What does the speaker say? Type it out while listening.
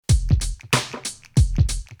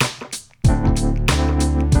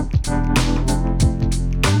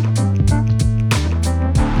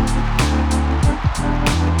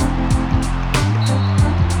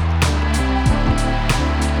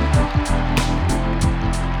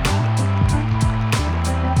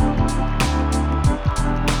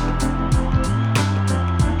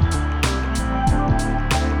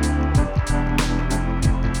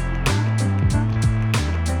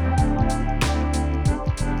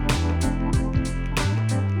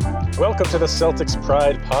Welcome to the Celtics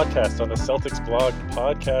Pride podcast on the Celtics blog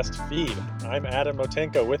podcast feed. I'm Adam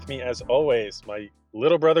Motenko. With me, as always, my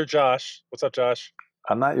little brother Josh. What's up, Josh?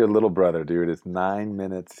 I'm not your little brother, dude. It's 9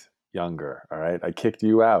 minutes younger, all right? I kicked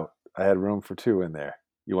you out. I had room for two in there.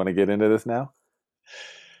 You want to get into this now?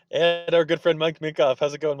 And our good friend Mike Minkoff.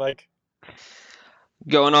 How's it going, Mike?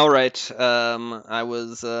 Going all right. I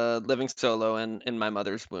was living solo in my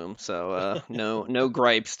mother's womb, so no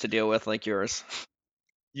gripes to deal with like yours.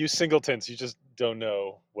 You singletons, you just don't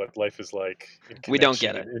know what life is like in We don't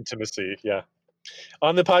connection get it. and intimacy. Yeah.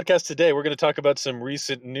 On the podcast today, we're going to talk about some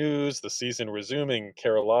recent news, the season resuming,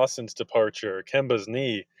 Kara Lawson's departure, Kemba's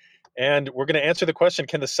knee, and we're going to answer the question,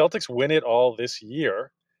 can the Celtics win it all this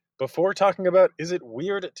year? Before talking about, is it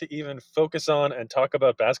weird to even focus on and talk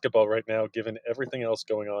about basketball right now, given everything else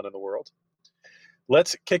going on in the world?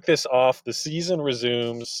 Let's kick this off. The season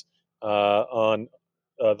resumes on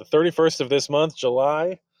the 31st of this month,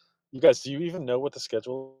 July. You guys, do you even know what the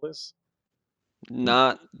schedule is?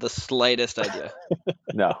 Not the slightest idea.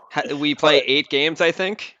 No. We play 8 games, I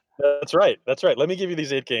think. That's right. That's right. Let me give you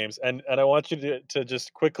these 8 games, and I want you to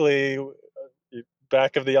just quickly,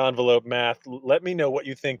 back of the envelope math, let me know what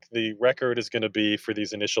you think the record is going to be for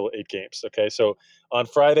these initial 8 games. Okay, so on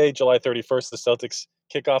Friday, July 31st, the Celtics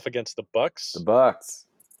kick off against the Bucks. The Bucks.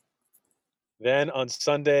 Then on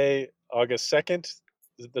Sunday, August 2nd,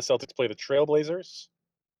 the Celtics play the Trailblazers.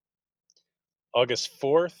 August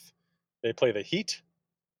 4th, they play the Heat.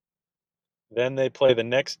 Then they play the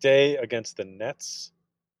next day against the Nets.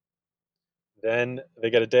 Then they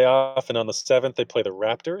get a day off, and on the 7th, they play the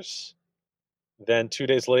Raptors. Then 2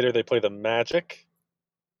 days later, they play the Magic.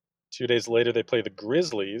 2 days later, they play the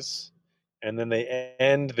Grizzlies. And then they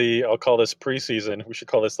end the, I'll call this preseason, we should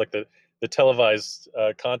call this like the televised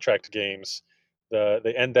contract games.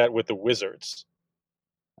 They end that with the Wizards.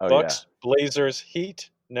 Oh, Bucks, Blazers, Heat,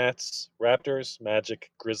 Nets, Raptors, Magic,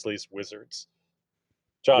 Grizzlies, Wizards.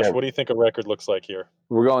 Josh, Yeah. what do you think a record looks like here?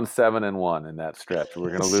 We're going 7-1 in that stretch. We're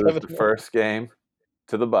going to lose the 7-1. first game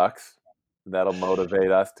to the Bucks. That'll motivate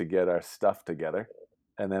us to get our stuff together,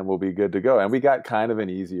 and then we'll be good to go. And we got kind of an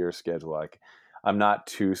easier schedule. Like, I'm not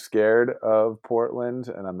too scared of Portland,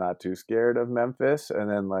 and I'm not too scared of Memphis. And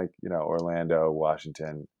then, Orlando,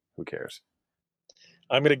 Washington, who cares?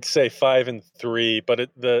 I'm going to say 5-3, but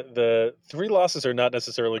the 3 losses are not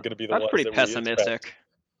necessarily going to be the That's ones pretty that pessimistic.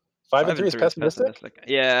 we expect. 5-3 is pessimistic?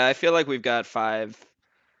 Yeah, I feel like we've got 5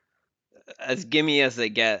 as gimme as they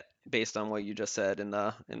get based on what you just said in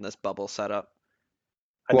this bubble setup.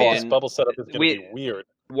 I think this bubble setup is going to be weird.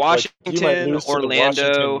 Washington, you might lose to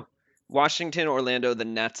Orlando, the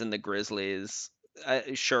Nets, and the Grizzlies.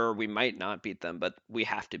 Sure, we might not beat them, but we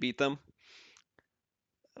have to beat them.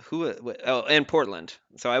 And Portland.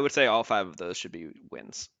 So I would say all 5 of those should be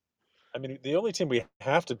wins. I mean, the only team we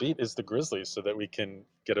have to beat is the Grizzlies so that we can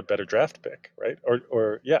get a better draft pick, right?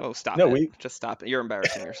 Or yeah. Oh, stop it. Just stop it. You're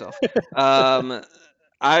embarrassing yourself. I'm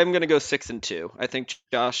going to go 6-2. I think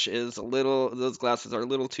Josh is those glasses are a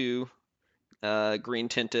little too green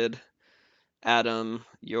tinted. Adam,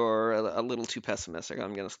 you're a little too pessimistic.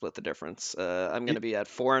 I'm going to split the difference. I'm going to be at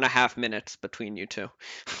 4.5 minutes between you two.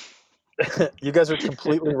 You guys are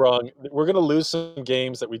completely wrong. We're going to lose some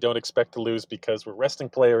games that we don't expect to lose because we're resting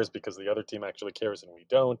players, because the other team actually cares and we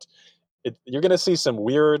don't. You're going to see some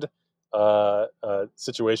weird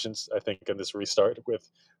situations, I think, in this restart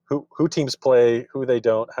with who teams play, who they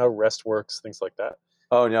don't, how rest works, things like that.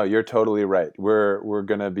 Oh, no, you're totally right. We're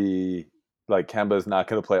going to be like, Kemba's not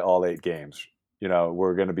going to play all 8 games.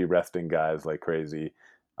 We're going to be resting guys like crazy,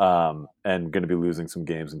 and going to be losing some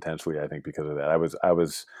games intentionally, I think, because of that. I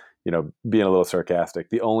was being a little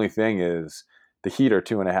sarcastic. The only thing is the Heat are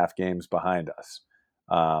 2.5 games behind us.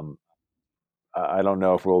 I don't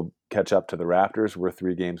know if we'll catch up to the Raptors. We're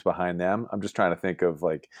 3 games behind them. I'm just trying to think of,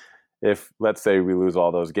 like, if, let's say, we lose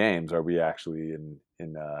all those games, are we actually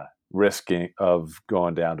in risking of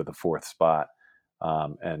going down to the 4th spot,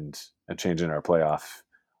 and changing our playoff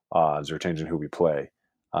odds or changing who we play?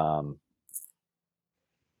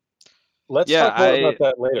 Let's talk more about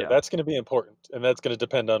that later. Yeah. That's going to be important, and that's going to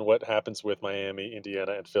depend on what happens with Miami,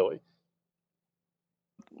 Indiana, and Philly.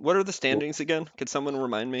 What are the standings again? Could someone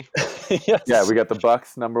remind me? Yes. Yeah, we got the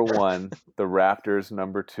Bucks number 1, the Raptors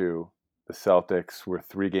number 2, the Celtics were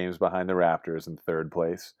 3 games behind the Raptors in 3rd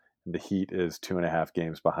place, and the Heat is 2.5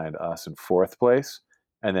 games behind us in 4th place,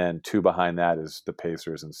 and then 2 behind that is the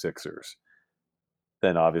Pacers and Sixers.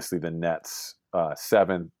 Then obviously the Nets,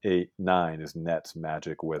 7, 8, 9 is Nets,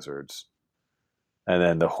 Magic, Wizards. And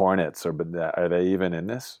then the Hornets, are they even in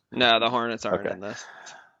this? No, the Hornets aren't in this.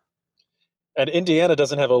 And Indiana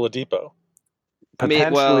doesn't have Oladipo.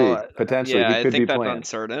 Well, Potentially, yeah, he I could be think that's playing.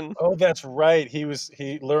 uncertain. Oh, that's right. He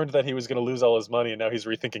learned that he was going to lose all his money, and now he's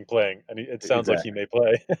rethinking playing. And it sounds like he Exactly, may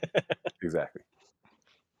play. exactly.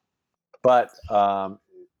 But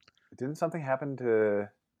didn't something happen to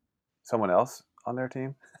someone else on their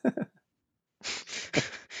team?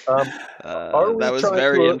 um, are That we was trying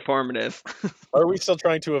very to? informative. Are we still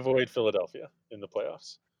trying to avoid Philadelphia in the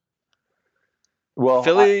playoffs? Well,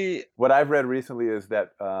 Philly, what I've read recently is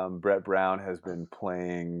that Brett Brown has been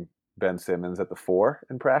playing Ben Simmons at the 4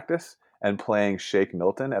 in practice and playing Shake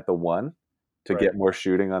Milton at the 1 to Right. get more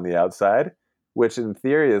shooting on the outside, which in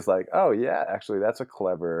theory is like, oh yeah, actually that's a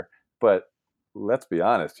clever. But let's be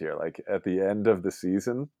honest here, like at the end of the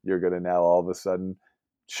season, you're going to now all of a sudden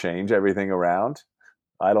change everything around.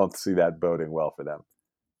 I don't see that boding well for them.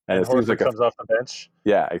 And And it seems Horford like comes off the bench.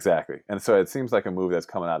 yeah, exactly. And so it seems like a move that's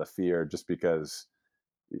coming out of fear just because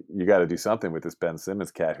you got to do something with this Ben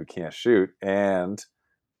Simmons cat who can't shoot. And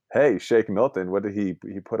hey, Shake Milton, what did he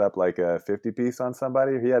put up like a 50 piece on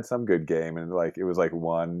somebody? He had some good game, and like it was like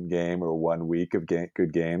one game or 1 week of good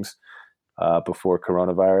games before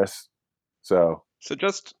coronavirus. So so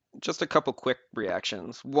just a couple quick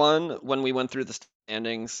reactions. One, when we went through the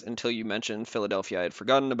standings, until you mentioned Philadelphia, I had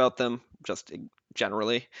forgotten about them, just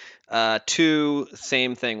generally. Two,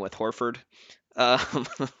 same thing with Horford. Um,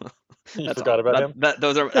 You that's forgot all. about him.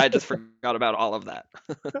 Those are. I just forgot about all of that.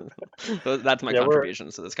 That's my Yeah,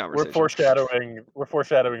 contributions to this we're conversation. foreshadowing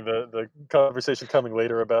the conversation coming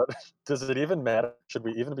later about does it even matter? Should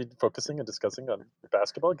we even be focusing and discussing on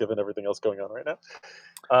basketball given everything else going on right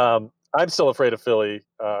now? I'm still afraid of Philly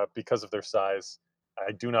because of their size.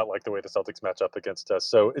 I do not like the way the Celtics match up against us.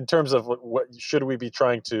 So in terms of what should we be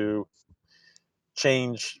trying to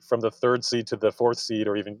change from the third seed to the fourth seed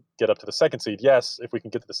or even get up to the second seed? Yes, if we can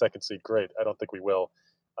get to the second seed, great. I don't think we will.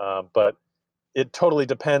 But it totally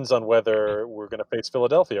depends on whether we're going to face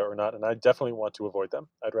Philadelphia or not, and I definitely want to avoid them.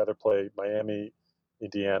 I'd rather play Miami,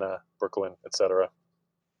 Indiana, Brooklyn, etc.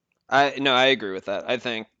 I agree with that. I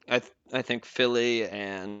think Philly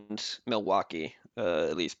and Milwaukee,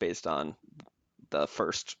 at least based on the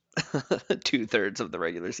first 2/3 of the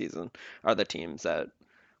regular season, are the teams that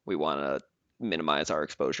we want to minimize our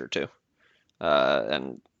exposure to.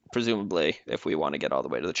 And presumably, if we want to get all the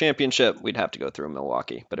way to the championship, we'd have to go through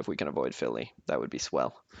Milwaukee. But if we can avoid Philly, that would be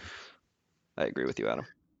swell. I agree with you, Adam.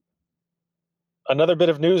 Another bit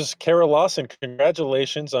of news: Kara Lawson,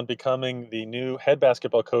 congratulations on becoming the new head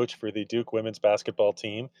basketball coach for the Duke women's basketball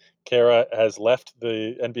team. Kara has left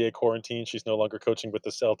the NBA quarantine; she's no longer coaching with the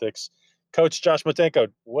Celtics. Coach Josh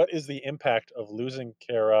Matenko, what is the impact of losing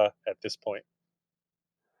Kara at this point?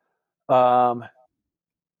 um,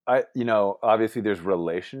 obviously there's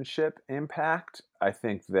relationship impact. I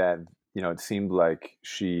think that it seemed like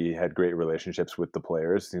she had great relationships with the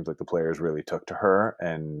players. It seems like the players really took to her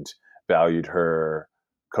and valued her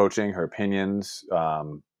coaching, her opinions.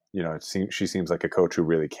 She seems like a coach who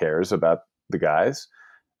really cares about the guys.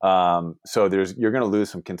 So you're going to lose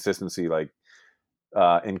some consistency, like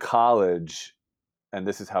in college, and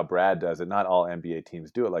this is how Brad does it. Not all NBA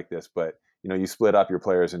teams do it like this, but you split up your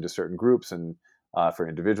players into certain groups and for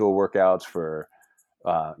individual workouts, for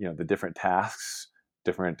the different tasks,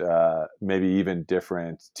 different maybe even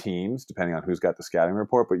different teams depending on who's got the scouting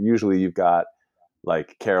report. But usually you've got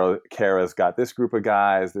like Kara's got this group of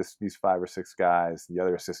guys, these 5 or 6 guys. The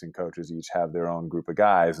other assistant coaches each have their own group of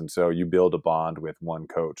guys, and so you build a bond with one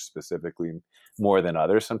coach specifically more than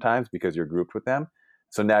others sometimes because you're grouped with them.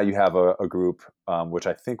 So now you have a group, which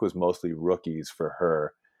I think was mostly rookies for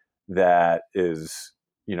her, that is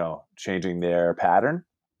changing their pattern,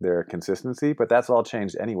 their consistency. But that's all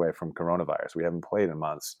changed anyway from coronavirus. We haven't played in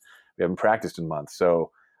months. We haven't practiced in months.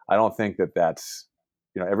 So I don't think that that's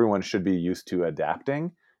everyone should be used to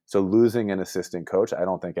adapting. So losing an assistant coach, I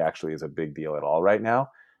don't think actually is a big deal at all right now.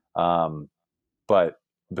 But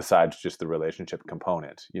besides just the relationship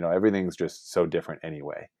component, everything's just so different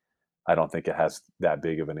anyway. I don't think it has that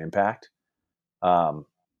big of an impact. I'm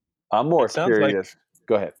more It sounds like curious.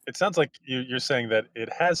 Go ahead. you're saying that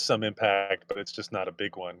it has some impact, but it's just not a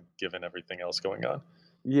big one given everything else going on.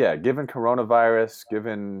 Yeah, given coronavirus,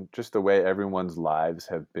 given just the way everyone's lives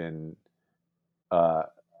have been uh,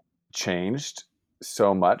 changed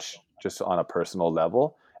so much, just on a personal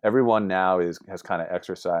level, everyone now has kind of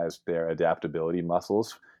exercised their adaptability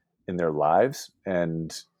muscles in their lives,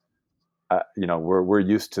 and we're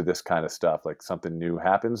used to this kind of stuff. Like something new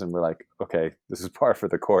happens, and we're like, okay, this is par for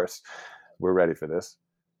the course. We're ready for this.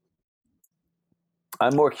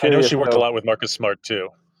 I'm more I know curious she worked a though. lot with Marcus Smart too.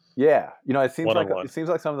 Yeah, one on one. it seems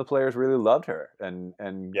like some of the players really loved her, and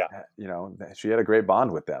Yeah. she had a great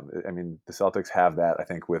bond with them. I mean, the Celtics have that, I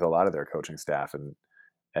think, with a lot of their coaching staff,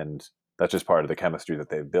 and that's just part of the chemistry that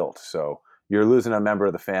they've built. So you're losing a member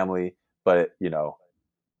of the family, but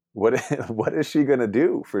what what is she going to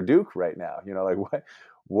do for Duke right now? Like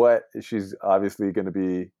what she's obviously going to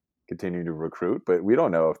be continuing to recruit, but we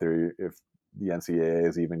don't know if the NCAA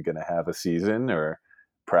is even going to have a season or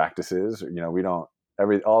practices. We don't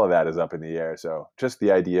all of that is up in the air. So just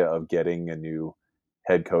the idea of getting a new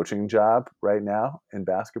head coaching job right now in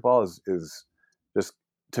basketball is just,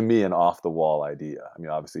 to me, an off the wall idea. I mean,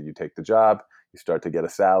 obviously you take the job, you start to get a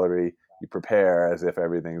salary, you prepare as if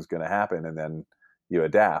everything's going to happen, and then you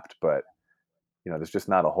adapt. But there's just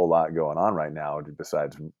not a whole lot going on right now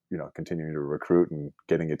besides continuing to recruit and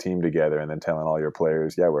getting a team together, and then telling all your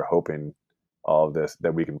players, yeah, we're hoping all of this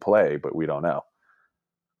that we can play, but we don't know.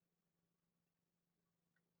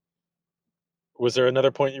 Was there another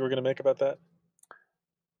point you were going to make about that?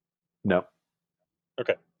 No.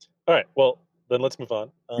 Okay. All right. Well, then let's move on.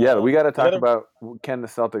 Yeah, we got to the talk other about, can the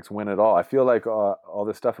Celtics win it all? I feel like all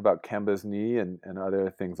this stuff about Kemba's knee and other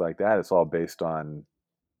things like that, it's all based on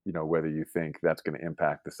whether you think that's going to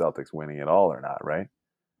impact the Celtics winning it all or not, right?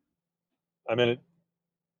 I mean,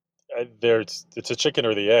 it's a chicken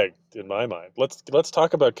or the egg in my mind. Let's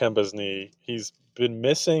talk about Kemba's knee. He's been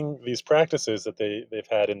missing these practices that they've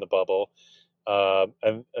had in the bubble,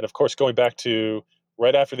 and of course, going back to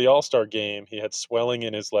right after the All-Star game, he had swelling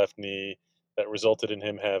in his left knee that resulted in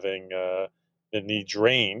him having the knee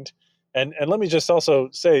drained. And let me just also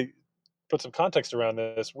say, put some context around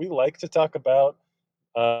this. We like to talk about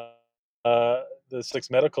uh, the six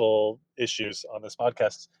medical issues on this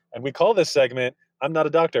podcast, and we call this segment "I'm not a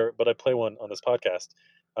doctor, but I play one on this podcast."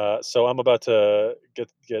 So I'm about to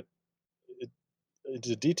get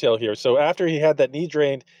into detail here. So after he had that knee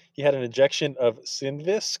drained, he had an injection of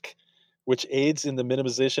Synvisc, which aids in the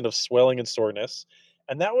minimization of swelling and soreness,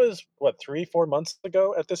 and that was what 3-4 months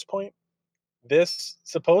ago at this point. This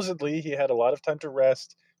supposedly he had a lot of time to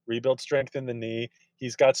rest, rebuild strength in the knee.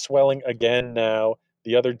 He's got swelling again now.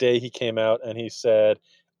 The other day he came out and he said,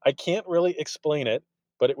 "I can't really explain it,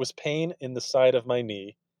 but it was pain in the side of my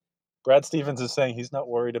knee." Brad Stevens is saying he's not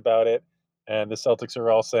worried about it, and the Celtics are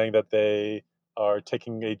all saying that they are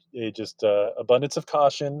taking a just abundance of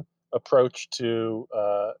caution approach to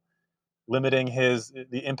limiting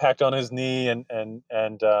the impact on his knee, and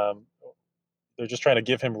they're just trying to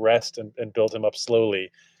give him rest and build him up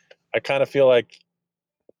slowly. I kind of feel like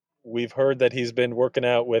we've heard that he's been working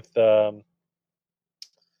out with uh,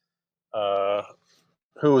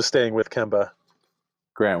 who was staying with Kemba.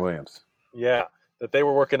 Grant Williams. Yeah, that they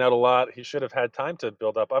were working out a lot. He should have had time to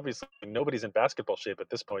build up. Obviously, nobody's in basketball shape at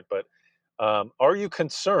this point. But are you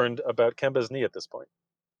concerned about Kemba's knee at this point?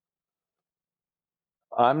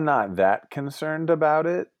 I'm not that concerned about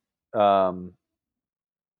it.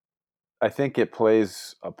 I think it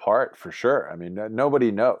plays a part for sure. I mean,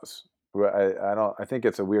 nobody knows. I don't. I think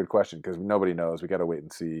it's a weird question because nobody knows. We got to wait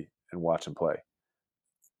and see and watch him play.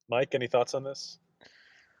 Mike, any thoughts on this?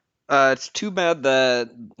 It's too bad that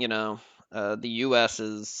the U.S.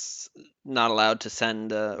 is not allowed to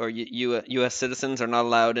send, or U.S. citizens are not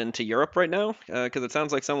allowed into Europe right now, because it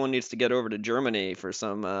sounds like someone needs to get over to Germany for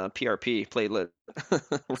some PRP, platelet Some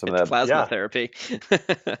of rich that, plasma Yeah, therapy.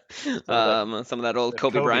 Some of that old that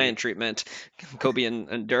Kobe Kobe. Bryant treatment, Kobe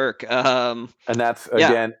and Dirk. and that's Yeah,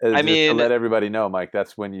 again I just to mean, let everybody know, Mike.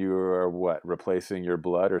 That's when you are replacing your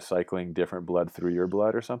blood or cycling different blood through your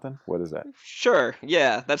blood or something. What is that? sure.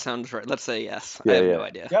 Yeah, that sounds right. Let's say yes. I Yeah, have yeah, no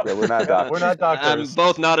idea. Yep, yeah. We're not yep. We're doctors. not I'm doctors.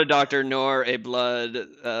 both not a doctor nor a blood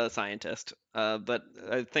scientist, but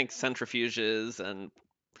I think centrifuges and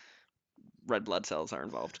red blood cells are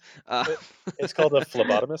involved. It, it's called a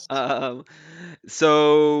phlebotomist. um,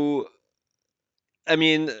 so, I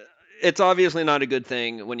mean, it's obviously not a good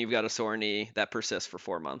thing when you've got a sore knee that persists for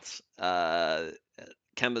 4 months.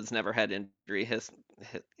 Kemba's never had injury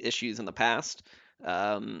issues in the past.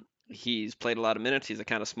 He's played a lot of minutes. He's a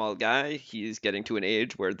kind of small guy. He's getting to an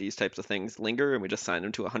age where these types of things linger, and we just signed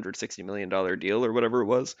him to a $160 million deal or whatever it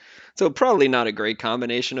was. So probably not a great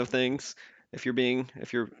combination of things, if you're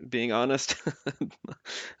being honest.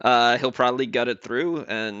 He'll probably gut it through,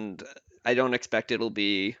 and I don't expect it'll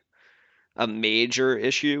be a major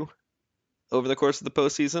issue over the course of the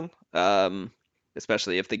postseason,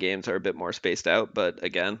 especially if the games are a bit more spaced out. But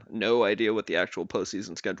again, no idea what the actual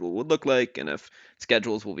postseason schedule would look like, and if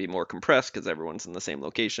schedules will be more compressed because everyone's in the same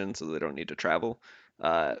location, so they don't need to travel.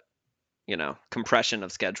 Uh, Compression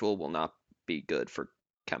of schedule will not be good for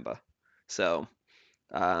Kemba. So,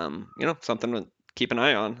 something to keep an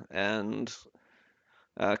eye on. And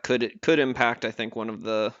could impact, I think, one of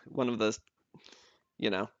the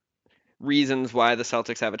reasons why the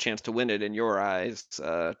Celtics have a chance to win it in your eyes,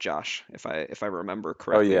 Josh, if I remember Oh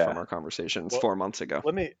correctly from yeah, our conversations Well, 4 months ago.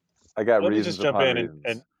 let me I got let me just reasons jump upon in reasons.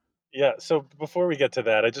 and yeah. So before we get to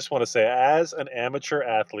that, I just want to say, as an amateur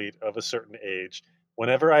athlete of a certain age,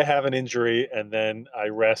 whenever I have an injury and then I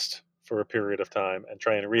rest for a period of time and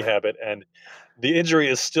try and rehab it, and the injury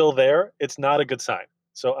is still there, it's not a good sign.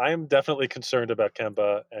 So I am definitely concerned about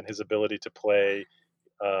Kemba and his ability to play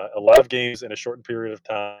a lot of games in a shortened period of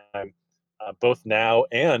time, both now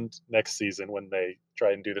and next season when they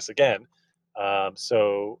try and do this again.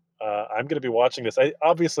 So I'm going to be watching this. I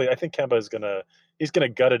think Kemba is he's gonna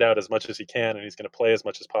gut it out as much as he can, and he's going to play as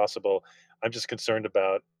much as possible. I'm just concerned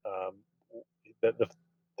about that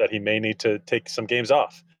that he may need to take some games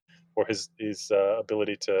off, or his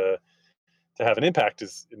ability to have an impact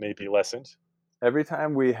is may be lessened. Every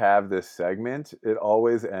time we have this segment, it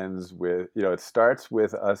always ends with, it starts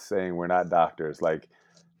with us saying we're not doctors. Like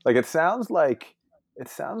it sounds like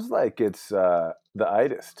it's the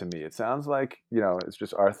itis to me. It sounds like, it's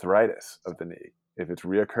just arthritis of the knee. If it's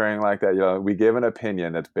reoccurring like that, we give an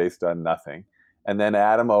opinion that's based on nothing. And then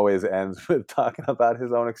Adam always ends with talking about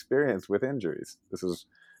his own experience with injuries. This is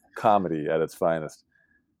comedy at its finest.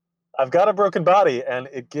 I've got a broken body, and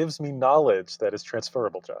it gives me knowledge that is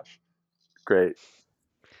transferable, Josh. Great.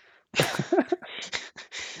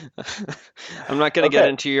 I'm not going to get Okay.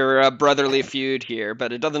 into your brotherly feud here,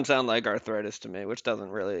 but it doesn't sound like arthritis to me, which doesn't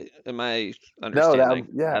really, in my No, understanding,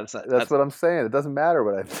 that's what I'm saying. It doesn't matter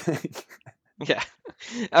what I think. yeah.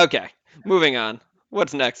 Okay, moving on.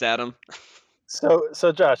 What's next, Adam? So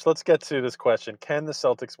Josh, let's get to this question: can the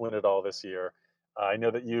Celtics win it all this year? I know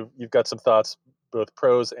that you've got some thoughts, both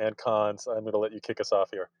pros and cons. I'm going to let you kick us off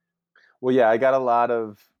here. Well, yeah, I got a lot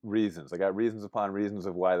of reasons. I got reasons upon reasons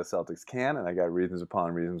of why the Celtics can, and I got reasons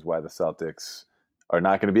upon reasons why the Celtics are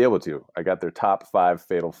not going to be able to. I got their top 5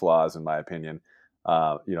 fatal flaws, in my opinion.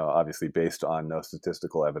 Obviously based on no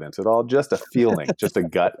statistical evidence at all, just a feeling, just a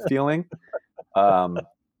gut feeling. Um,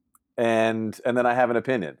 and then I have an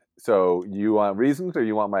opinion. So you want reasons or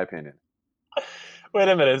you want my opinion? Wait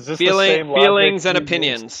a minute, is this the same logic Feelings and you used?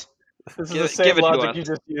 opinions. This is the Give same it to logic us. you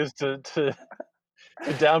just used to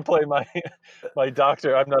downplay my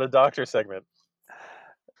doctor. I'm not a doctor segment.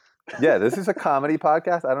 Yeah, this is a comedy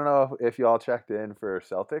podcast. I don't know if you all checked in for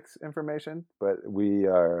Celtics information, but we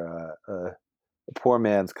are a poor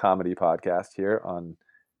man's comedy podcast here on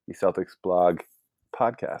the Celtics blog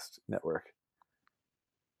podcast network.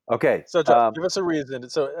 Okay. So Josh, give us a reason.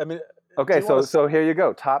 So I mean, do Okay. you want So here you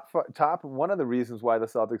go. Top. One of the reasons why the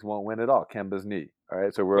Celtics won't win at all, Kemba's knee. All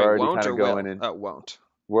right. So we're Wait, already won't kind or of going will? in. Oh, won't.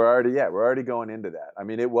 We're already going into that. I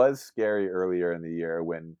mean, it was scary earlier in the year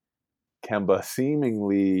when Kemba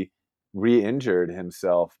seemingly re-injured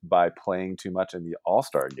himself by playing too much in the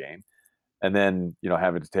All-Star game, and then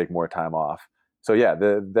having to take more time off. So yeah,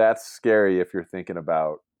 that's scary if you're thinking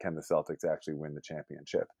about, can the Celtics actually win the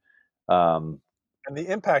championship? Um, And the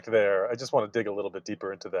impact there, I just want to dig a little bit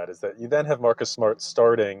deeper into that, is that you then have Marcus Smart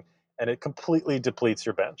starting, and it completely depletes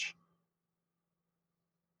your bench.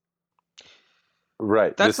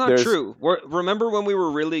 right. That's not true. Remember when we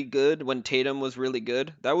were really good, when Tatum was really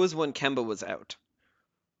good? That was when Kemba was out.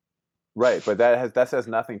 Right, but that says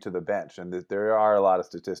nothing to the bench, and there are a lot of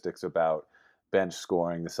statistics about bench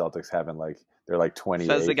scoring. The Celtics having they're like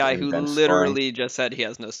Says the 28th guy in who bench scoring. literally just said he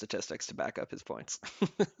has no statistics to back up his points.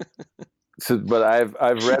 So, but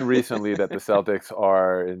I've read recently that the Celtics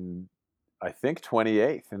are in, I think,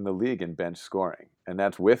 28th in the league in bench scoring, and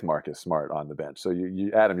that's with Marcus Smart on the bench. So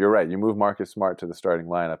Adam, you're right. You move Marcus Smart to the starting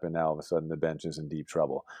lineup, and now all of a sudden the bench is in deep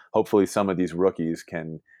trouble. Hopefully, some of these rookies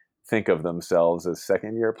can think of themselves as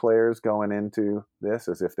second-year players going into this,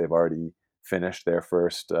 as if they've already finished their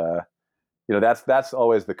first. That's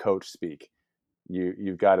always the coach speak.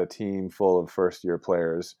 You've got a team full of first-year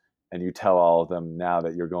players, and you tell all of them now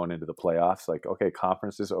that you're going into the playoffs, like, okay,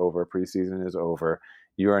 conference is over, preseason is over.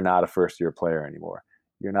 You are not a first-year player anymore.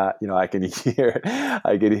 You're not. I can hear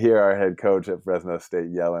our head coach at Fresno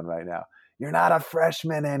State yelling right now. You're not a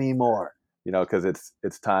freshman anymore. Because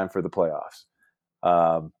it's time for the playoffs.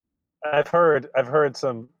 Um, I've heard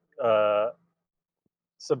some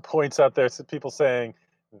points out there. Some people saying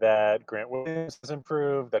that Grant Williams has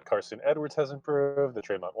improved, that Carson Edwards has improved, that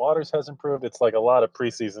Tremont Waters has improved. It's like a lot of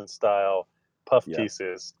preseason style puff yeah.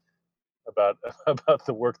 pieces about about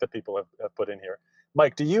the work that people have put in here.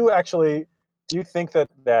 Mike, do you think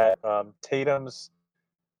that Tatum's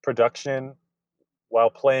production while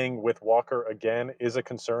playing with Walker again is a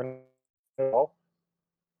concern at all?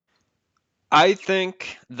 I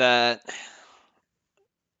think that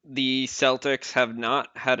the Celtics have not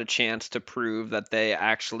had a chance to prove that they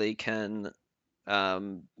actually can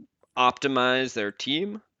optimize their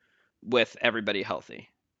team with everybody healthy,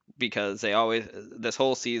 because this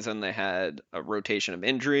whole season they had a rotation of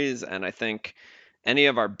injuries, and I think any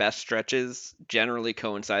of our best stretches generally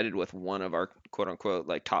coincided with one of our quote unquote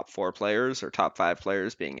like top 4 players or top 5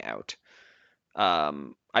 players being out.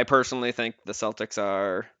 I personally think the Celtics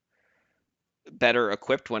are better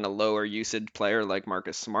equipped when a lower usage player like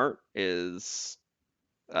Marcus Smart is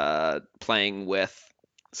playing with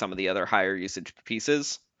some of the other higher usage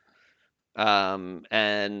pieces.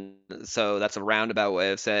 And so that's a roundabout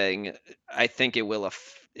way of saying I think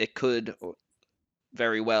it could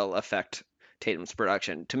very well affect Tatum's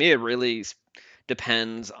production. To me, it really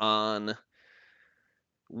depends on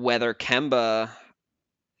whether Kemba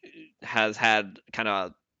has had kind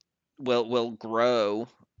of will grow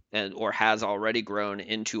or has already grown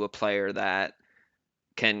into a player that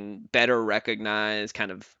can better recognize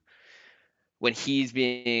kind of when he's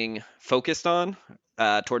being focused on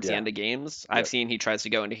towards the Yeah. end of games. I've Yep. seen he tries to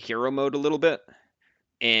go into hero mode a little bit.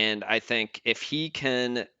 And I think if he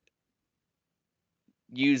can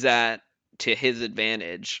use that to his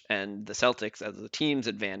advantage and the Celtics as the team's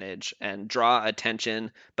advantage and draw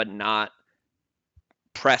attention, but not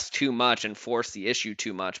press too much and force the issue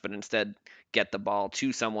too much, but instead get the ball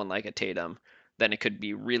to someone like a Tatum, then it could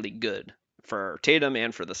be really good for Tatum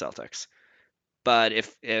and for the Celtics. But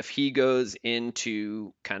if he goes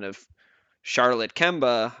into kind of Charlotte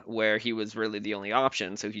Kemba, where he was really the only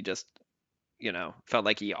option, so he just felt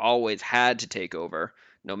like he always had to take over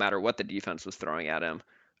no matter what the defense was throwing at him.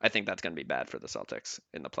 I think that's going to be bad for the Celtics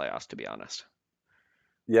in the playoffs, to be honest.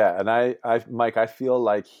 Yeah, and Mike, I feel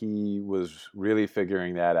like he was really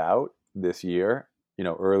figuring that out this year.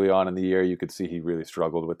 Early on in the year, you could see he really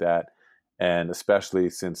struggled with that, and especially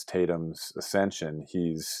since Tatum's ascension,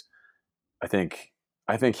 I think,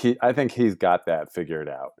 I think he's got that figured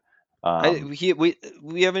out. I Um, he we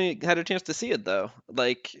haven't had a chance to see it though.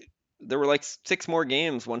 Like there were like 6 more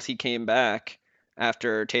games once he came back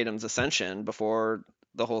after Tatum's ascension before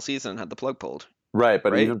the whole season had the plug pulled, right,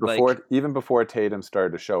 but right? Like even before Tatum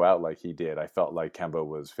started to show out like he did, I felt like Kemba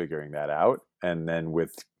was figuring that out, and then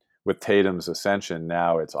with Tatum's ascension,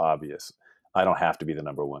 now it's obvious. I don't have to be the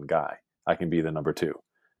number one guy. I can be the number two.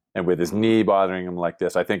 And with his knee bothering him like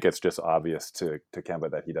this, I think it's just obvious to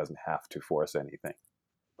Kemba that he doesn't have to force anything.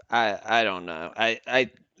 I don't know.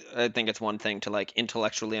 I think it's one thing to like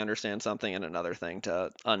intellectually understand something and another thing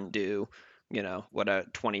to undo, what a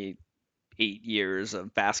 28 years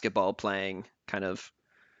of basketball playing kind of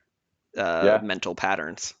Yeah, mental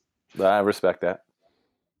patterns. I respect that.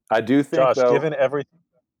 I do think Josh, though. given everything,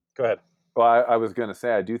 go ahead. Well, I was going to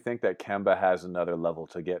say I do think that Kemba has another level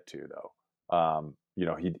to get to though.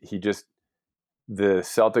 He just the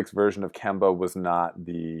Celtics version of Kemba was not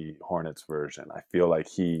the Hornets version. I feel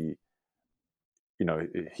like you know,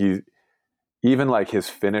 he even like his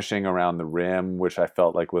finishing around the rim, which I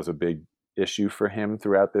felt like was a big issue for him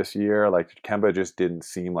throughout this year. Like Kemba just didn't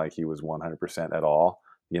seem like he was 100% at all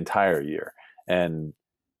the entire year. And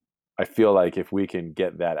I feel like if we can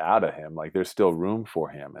get that out of him, like there's still room for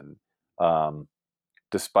him. And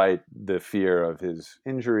despite the fear of his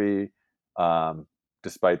injury, um,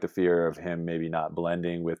 despite the fear of him maybe not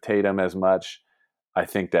blending with Tatum as much, I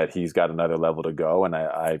think that he's got another level to go, and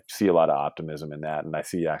I see a lot of optimism in that, and I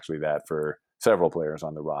see actually that for several players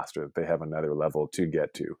on the roster that they have another level to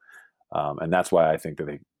get to, and that's why I think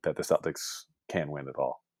that the Celtics can win it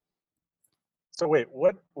all. So wait,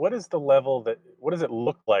 what is the level that what does it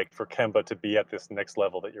look like for Kemba to be at this next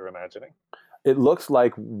level that you're imagining? It looks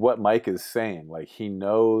like what Mike is saying. Like he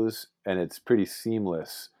knows, and it's pretty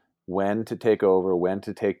seamless when to take over, when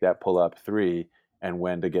to take that pull up three, and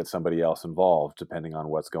when to get somebody else involved, depending on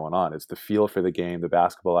what's going on. It's the feel for the game, the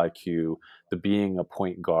basketball IQ, the being a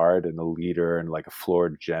point guard and a leader and like a floor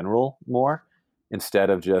general more,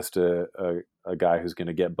 instead of just a guy who's going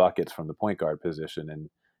to get buckets from the point guard position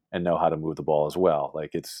and know how to move the ball as well.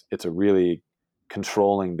 Like it's a really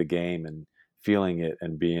controlling the game and feeling it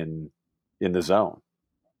and being in the zone.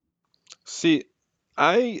 See,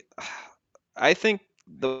 I I think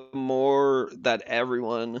the more that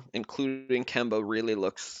everyone, including Kemba, really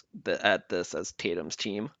looks at this as Tatum's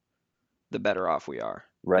team, the better off we are.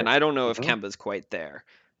 And Right. I don't know if Mm-hmm. Kemba's quite there.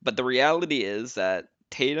 But the reality is that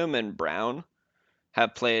Tatum and Brown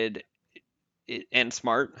have played, and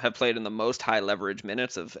Smart have played in the most high leverage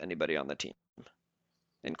minutes of anybody on the team,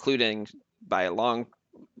 including by a long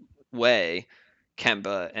way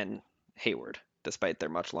Kemba and Hayward, despite their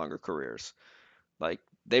much longer careers. Like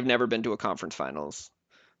they've never been to a conference finals.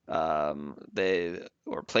 They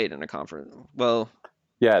or played in a conference. Well,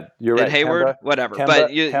 Yeah, you're And right. Hayward, whatever.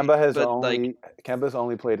 But Kemba's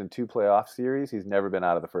only played in 2 playoff series. He's never been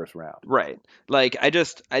out of the first round. right. Like I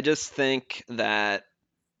just think that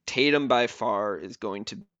Tatum by far is going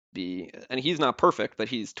to be, and he's not perfect, but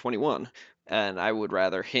he's 21, and I would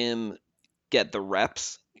rather him get the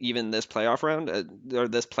reps even this playoff round or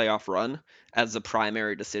this playoff run as the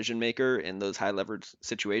primary decision maker in those high leverage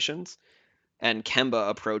situations, and Kemba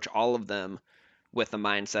approach all of them with the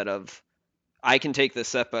mindset of I can take this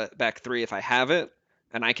step back three if I have it,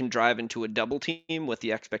 and I can drive into a double team with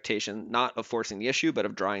the expectation not of forcing the issue, but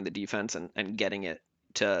of drawing the defense and getting it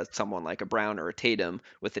to someone like a Brown or a Tatum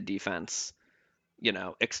with the defense,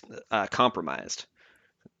 compromised.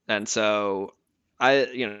 And so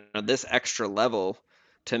this extra level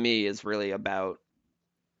to me is really about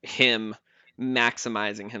him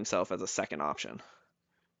maximizing himself as a second option.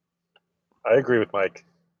 I agree with Mike.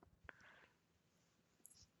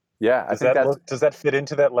 Yeah, I think that's Does that fit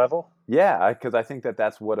into that level? yeah, because I think that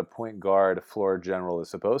that's what a point guard floor general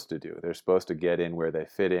is supposed to do. They're supposed to get in where they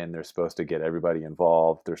fit in. They're supposed to get everybody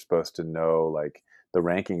involved. They're supposed to know like the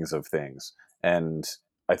rankings of things. And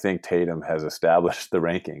I think Tatum has established the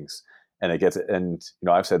rankings. And it gets and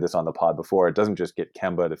I've said this on the pod before. It doesn't just get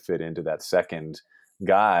Kemba to fit into that second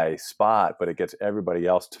guy spot, but it gets everybody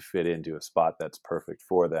else to fit into a spot that's perfect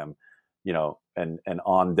for them. And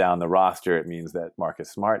on down the roster, it means that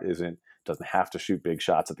Marcus Smart doesn't have to shoot big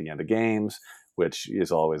shots at the end of games, which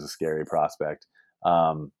is always a scary prospect.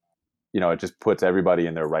 It just puts everybody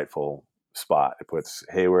in their rightful spot. It puts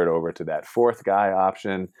Hayward over to that fourth guy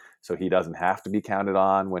option, so he doesn't have to be counted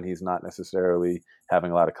on when he's not necessarily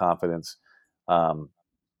having a lot of confidence. Yeah.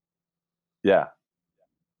 So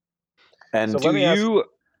And let me ask. Go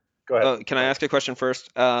ahead. Can I ask a question first?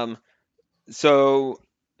 So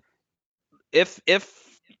if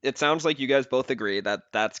it sounds like you guys both agree that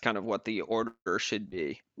that's kind of what the order should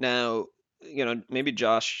be. Now, maybe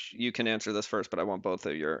Josh, you can answer this first, but I want both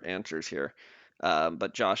of your answers here.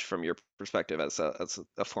 But Josh, from your perspective as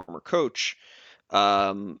a former coach,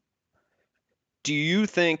 um, do you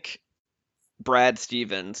think Brad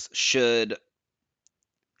Stevens should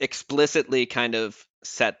explicitly kind of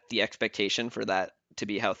set the expectation for that to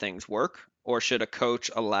be how things work, or should a coach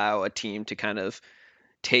allow a team to kind of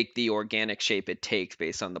take the organic shape it takes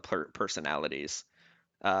based on the personalities,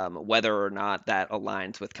 whether or not that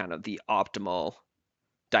aligns with kind of the optimal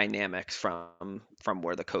dynamics from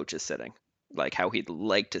where the coach is sitting, like how he'd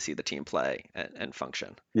like to see the team play and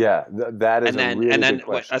function. yeah, that is And a then really and good then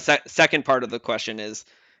question. a second part of the question is,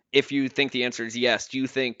 if you think the answer is yes, do you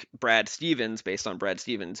think Brad Stevens, based on Brad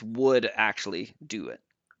Stevens, would actually do it?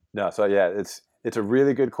 No, so yeah, it's a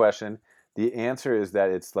really good question. The answer is that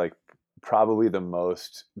it's like probably the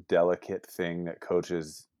most delicate thing that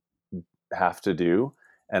coaches have to do,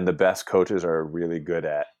 and the best coaches are really good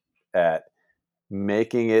at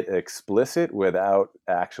making it explicit without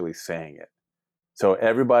actually saying it. So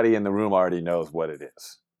everybody in the room already knows what it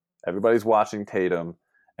is. Everybody's watching Tatum,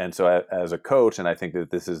 and so as a coach, and I think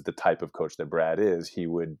that this is the type of coach that Brad is, he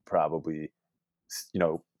would probably, you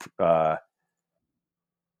know, uh,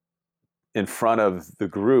 in front of the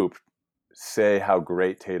group say how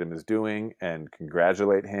great Tatum is doing and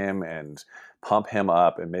congratulate him and pump him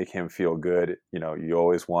up and make him feel good. You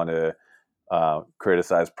always want to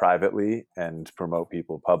criticize privately and promote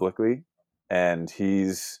people publicly. And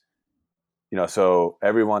so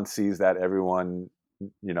everyone sees that. Everyone,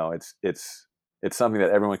 it's something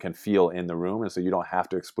that everyone can feel in the room, and so you don't have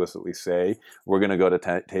to explicitly say we're going to go to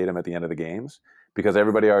Tatum at the end of the games, because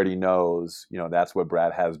everybody already knows. That's what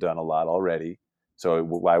Brad has done a lot already. So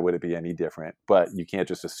why would it be any different? But you can't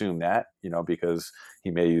just assume that, because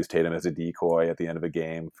he may use Tatum as a decoy at the end of a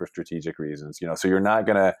game for strategic reasons. So you're not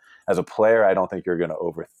gonna, as a player, I don't think you're gonna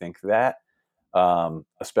overthink that,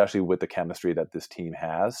 especially with the chemistry that this team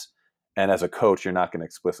has. And as a coach, you're not going to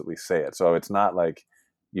explicitly say it. So it's not like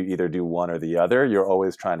you either do one or the other. You're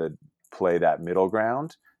always trying to play that middle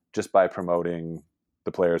ground just by promoting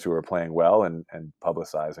the players who are playing well and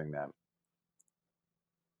publicizing them.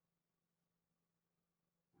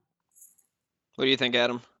 What do you think,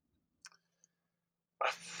 Adam?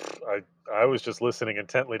 I was just listening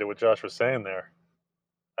intently to what Josh was saying there.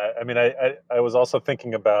 I mean, I was also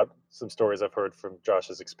thinking about some stories I've heard from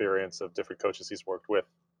Josh's experience of different coaches he's worked with,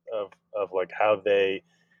 of like how they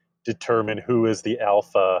determine who is the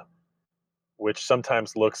alpha, which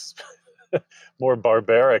sometimes looks more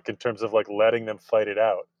barbaric in terms of like letting them fight it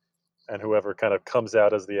out, and whoever kind of comes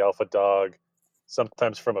out as the alpha dog,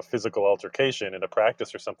 sometimes from a physical altercation in a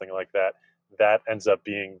practice or something like that, that ends up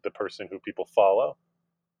being the person who people follow.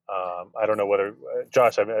 I don't know whether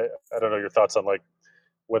Josh, I don't know your thoughts on like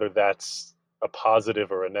whether that's a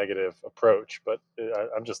positive or a negative approach. But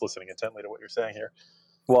I'm just listening intently to what you're saying here.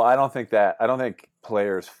 Well, I don't think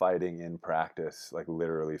players fighting in practice, like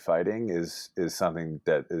literally fighting, is something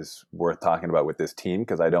that is worth talking about with this team,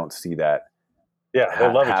 because I don't see that Yeah, they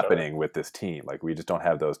love each other. happening with this team. Like, we just don't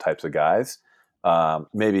have those types of guys.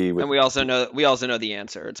 Maybe with And we also know the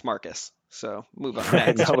answer. It's Marcus. So move on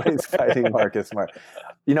right, next. nobody's fighting Marcus Smart.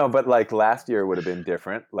 But like last year would have been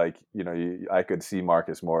different. Like, I could see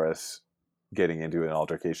Marcus Morris getting into an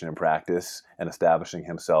altercation in practice and establishing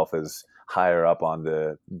himself as higher up on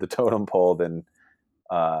the totem pole than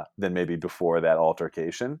maybe before that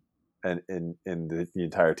altercation, and in the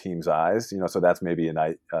entire team's eyes. So that's maybe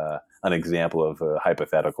an example of a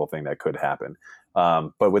hypothetical thing that could happen.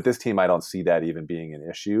 But with this team, I don't see that even being an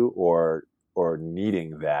issue or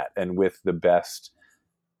needing that. And with the best,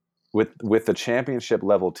 with the championship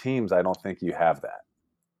level teams, I don't think you have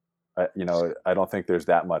that. I don't think there's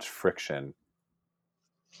that much friction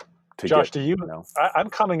to Josh, get. do you? I'm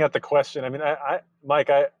coming at the question. I mean, Mike,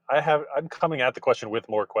 I'm coming at the question with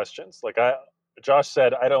more questions. Like Josh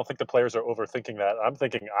said, I don't think the players are overthinking that. I'm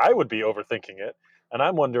thinking I would be overthinking it, and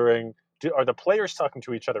I'm wondering, are the players talking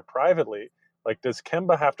to each other privately? Like, does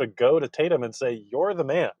Kemba have to go to Tatum and say, "You're the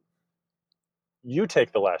man. You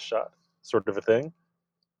take the last shot," sort of a thing,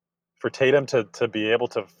 for Tatum to be able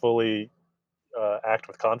to fully act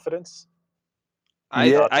with confidence?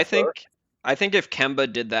 Yeah. I think if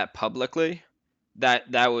Kemba did that publicly,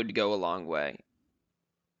 that would go a long way.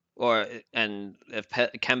 And if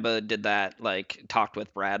Kemba did that, like talked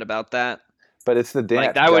with Brad about that, But it's the dance.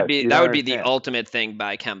 like that would be You don't the understand. ultimate thing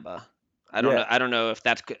by Kemba. I don't know if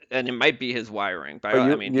that's and it might be his wiring. But But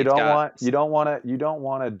I mean, he's got you don't want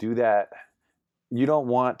to do that. You don't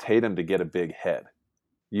want Tatum to get a big head.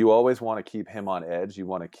 You always want to keep him on edge. You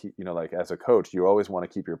want to keep, like as a coach, you always want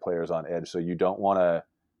to keep your players on edge. So you don't want to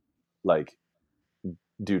like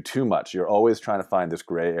do too much. You're always trying to find this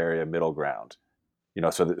gray area middle ground.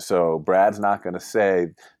 So Brad's not going to say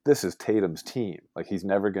this is Tatum's team. Like, he's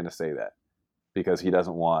never going to say that, because he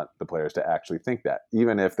doesn't want the players to actually think that,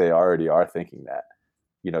 even if they already are thinking that.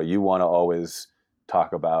 You want to always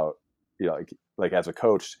talk about, like as a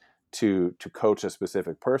coach, to coach a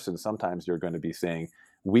specific person, sometimes you're going to be saying,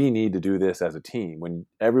 we need to do this as a team, when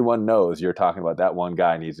everyone knows you're talking about that one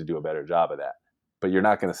guy needs to do a better job of that. But you're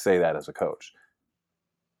not going to say that as a coach.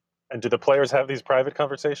 And do the players have these private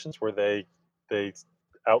conversations where they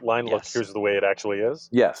outline, look, yes. here's the way it actually is?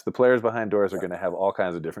 Yes, the players behind doors are going to have all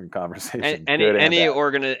kinds of different conversations.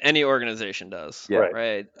 Any organization does, Yeah.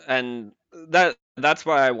 right? And that's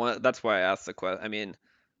why I asked the question. I mean,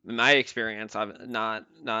 in my experience, I've not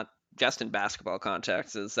just in basketball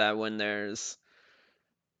context, is that when there's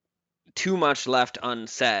too much left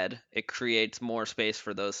unsaid, it creates more space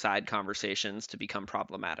for those side conversations to become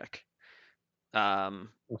problematic.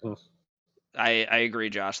 Mm-hmm. I agree,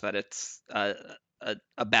 Josh, that it's a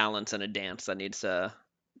balance and a dance that needs to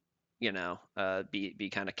be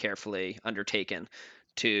kind of carefully undertaken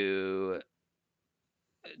to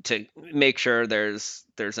make sure there's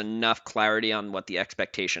enough clarity on what the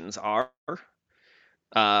expectations are,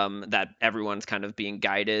 that everyone's kind of being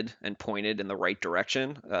guided and pointed in the right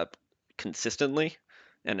direction consistently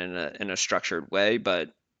and in a structured way. But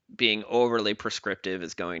being overly prescriptive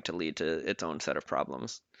is going to lead to its own set of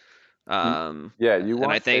problems. You And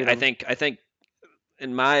want I think Tatum. I think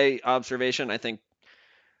in my observation, I think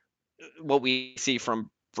what we see from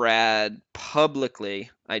Brad publicly,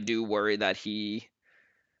 I do worry that he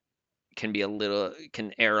can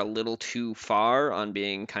err a little too far on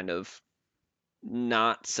being kind of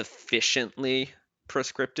not sufficiently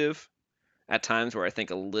prescriptive at times, where I think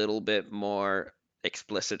a little bbit more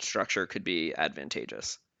explicit structure could be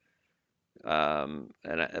advantageous.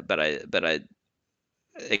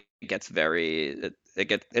 It gets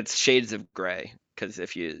it's shades of gray, because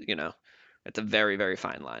if it's a very, very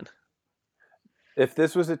fine line. If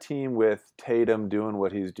this was a team with Tatum doing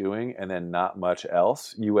what he's doing and then not much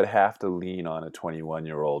else, you would have to lean on a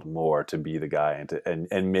 21-year-old more to be the guy,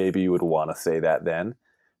 and maybe you would want to say that then.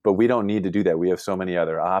 But we don't need to do that. We have so many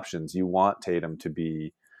other options. You want Tatum to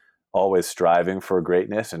be always striving for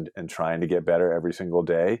greatness and trying to get better every single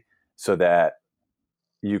day, so that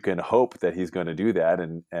you can hope that he's going to do that.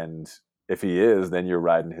 And if he is, then you're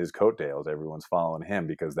riding his coattails. Everyone's following him,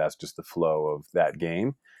 because that's just the flow of that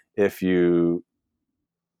game. If you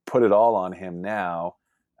put it all on him now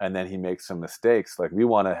and then he makes some mistakes, like, we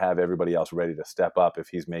want to have everybody else ready to step up if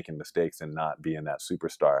he's making mistakes and not being that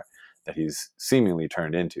superstar that he's seemingly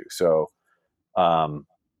turned into. So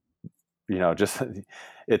just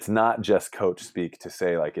it's not just coach speak to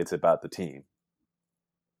say, like, it's about the team.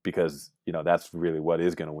 because that's really what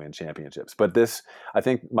is going to win championships. But I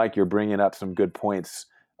think, Mike, you're bringing up some good points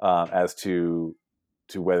as to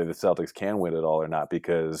whether the Celtics can win it all or not,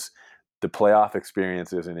 because the playoff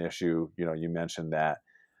experience is an issue. You mentioned that.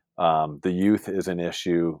 The youth is an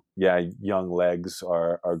issue. Yeah, young legs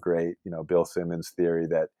are great. Bill Simmons' theory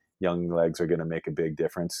that young legs are going to make a big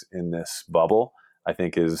difference in this bubble, I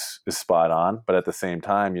think is spot on. But at the same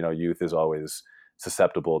time, youth is always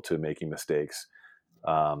susceptible to making mistakes.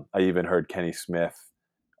 I even heard Kenny Smith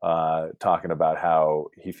talking about how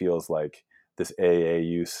he feels like this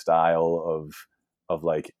AAU style of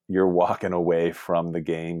like you're walking away from the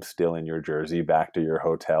game still in your jersey back to your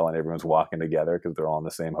hotel, and everyone's walking together because they're all in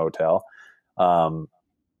the same hotel.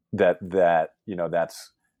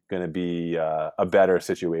 That's going to be a better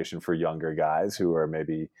situation for younger guys who are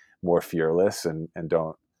maybe more fearless and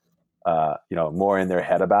don't more in their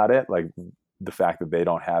head about it. Like the fact that they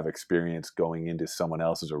don't have experience going into someone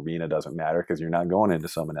else's arena doesn't matter because you're not going into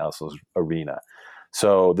someone else's arena.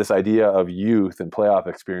 So this idea of youth and playoff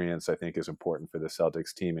experience, I think, is important for the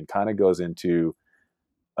Celtics team, and kind of goes into,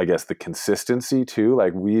 I guess, the consistency too.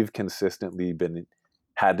 Like we've consistently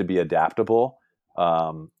had to be adaptable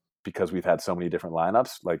because we've had so many different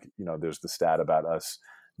lineups. Like, there's the stat about us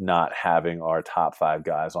not having our top 5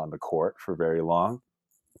 guys on the court for very long.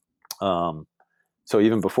 So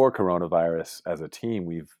even before coronavirus, as a team,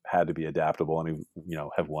 we've had to be adaptable, and we,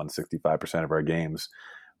 have won 65% of our games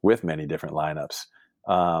with many different lineups.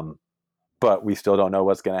 But we still don't know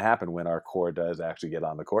what's going to happen when our core does actually get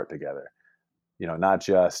on the court together. Not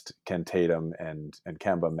just can Tatum and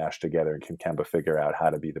Kemba mesh together, and can Kemba figure out how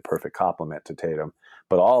to be the perfect complement to Tatum,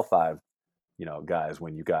 but all 5, guys,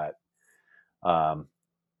 when you got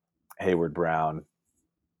Hayward, Brown,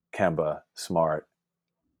 Kemba, Smart,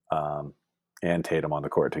 and Tatum on the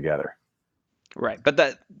court together. Right, but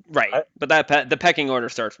the pecking order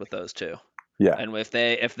starts with those two. Yeah, and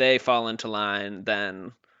if they fall into line,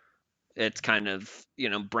 then it's kind of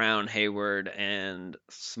Brown, Hayward, and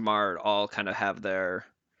Smart all kind of have their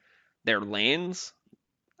lanes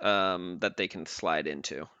that they can slide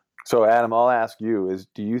into. So Adam, I'll ask you: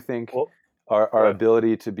 do you think our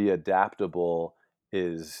ability to be adaptable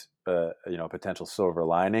is a potential silver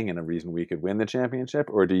lining and a reason we could win the championship,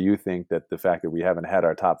 or do you think that the fact that we haven't had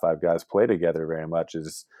our top 5 guys play together very much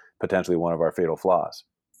is potentially one of our fatal flaws?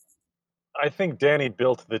 I think Danny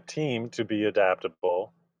built the team to be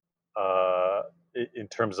adaptable in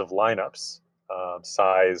terms of lineups,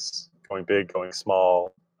 size, going big, going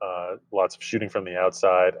small, lots of shooting from the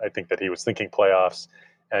outside. I think that he was thinking playoffs,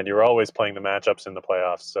 and you're always playing the matchups in the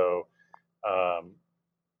playoffs. So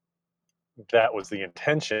that was the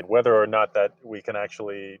intention. Whether or not that we can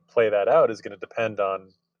actually play that out is going to depend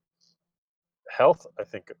on health, I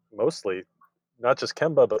think, mostly. Not just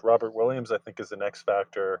Kemba, but Robert Williams, I think, is an X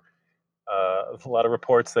factor. A lot of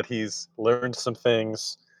reports that he's learned some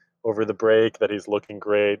things over the break, that he's looking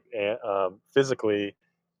great physically,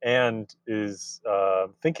 and is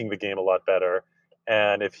thinking the game a lot better.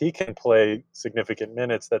 And if he can play significant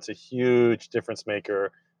minutes, that's a huge difference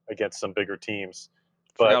maker against some bigger teams.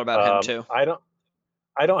 Forgot about him too. I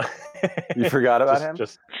don't. You forgot about him?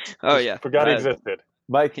 Just yeah, forgot he existed.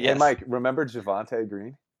 Mike, yes. Hey Mike, remember Javonte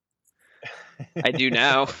Green? I do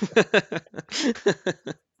now.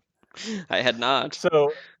 I had not.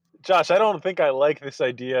 So, Josh, I don't think I like this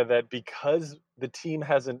idea that because the team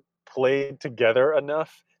hasn't played together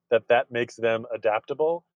enough, that makes them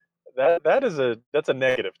adaptable. That's a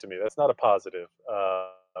negative to me. That's not a positive.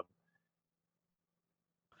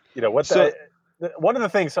 One of the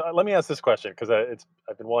things. Let me ask this question, because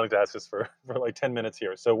I've been wanting to ask this for like 10 minutes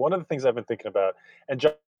here. So one of the things I've been thinking about, and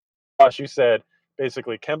Josh, you said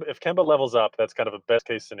basically if Kemba levels up, that's kind of a best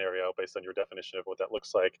case scenario based on your definition of what that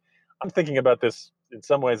looks like. I'm thinking about this in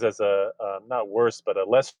some ways as a not worse, but a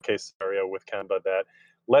less case scenario with Kemba. That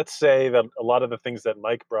let's say that a lot of the things that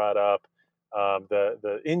Mike brought up,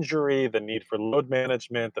 the injury, the need for load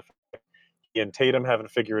management, the fact he and Tatum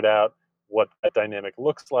haven't figured out what that dynamic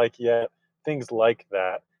looks like yet, things like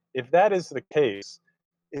that. If that is the case,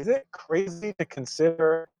 is it crazy to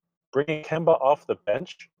consider bringing Kemba off the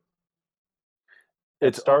bench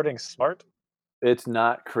and starting Smart? It's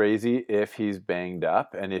not crazy if he's banged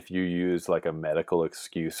up, and if you use like a medical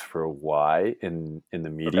excuse for why in the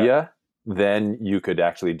media, then you could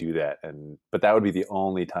actually do that. But that would be the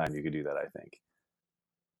only time you could do that, I think,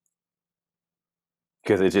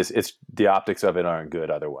 because it's the optics of it aren't good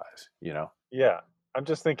otherwise. Yeah, I'm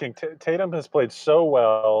just thinking Tatum has played so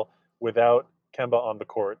well without Kemba on the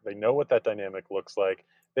court. They know what that dynamic looks like.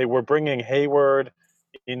 They were bringing Hayward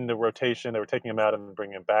in the rotation. They were taking him out and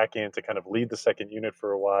bringing him back in to kind of lead the second unit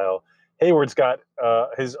for a while. Hayward's got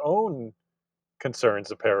his own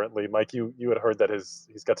concerns apparently. Mike, you had heard that he's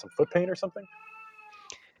got some foot pain or something?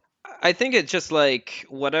 I think it's just like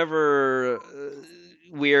whatever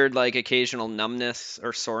weird, like occasional numbness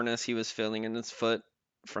or soreness he was feeling in his foot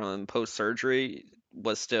from post surgery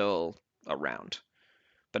was still around.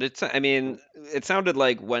 But I mean, it sounded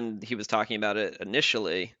like when he was talking about it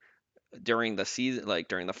initially during the season, like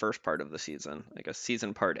during the first part of the season, like a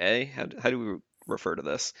season part A. How do we refer to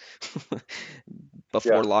this?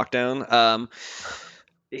 Before Yeah. lockdown.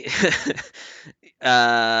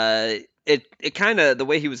 It kind of, the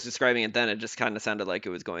way he was describing it then, it just kind of sounded like it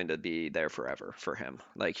was going to be there forever for him.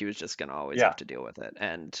 Like he was just going to always Yeah. have to deal with it.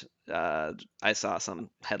 And I saw some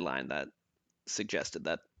headline that suggested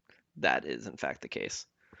that that is in fact the case,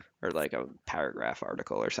 or like a paragraph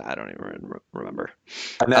article or something. I don't even remember.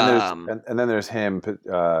 And then there's Um, and then there's him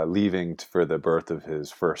leaving for the birth of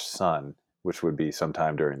his first son, which would be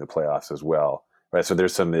sometime during the playoffs as well, right? So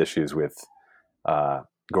there's some issues with uh,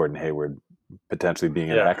 Gordon Hayward potentially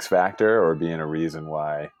being an Yeah. X factor or being a reason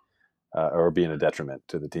why, or being a detriment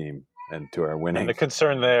to the team and to our And winning. the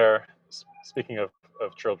concern there, speaking of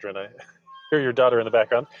children, I hear your daughter in the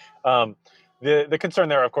background. The concern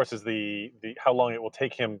there, of course, is the how long it will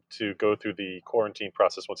take him to go through the quarantine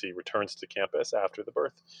process once he returns to campus after the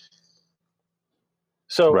birth.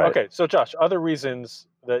 So, Right. okay, so Josh, other reasons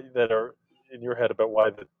that are in your head about why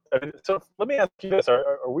the. So let me ask you this: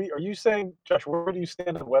 Are you saying, Josh, where do you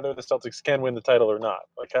stand on whether the Celtics can win the title or not?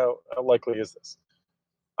 Like, how likely is this?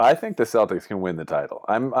 I think the Celtics can win the title.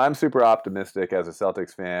 I'm super optimistic as a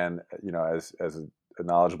Celtics fan. As a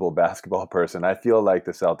knowledgeable basketball person, I feel like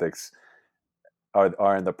the Celtics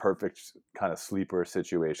are in the perfect kind of sleeper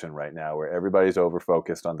situation right now, where everybody's over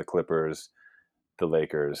focused on the Clippers, the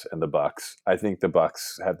Lakers, and the Bucks. I think the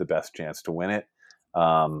Bucks have the best chance to win it.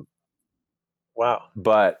 Um, Wow,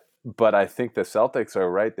 but I think the Celtics are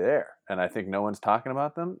right there, and I think no one's talking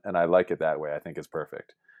about them, and I like it that way. I think it's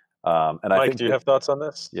perfect. And I Mike, think do you that, have thoughts on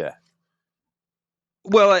this? yeah,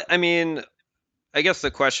 well, I mean, I guess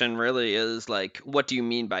the question really is like, what do you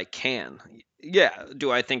mean by can? Yeah,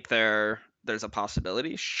 do I think there's a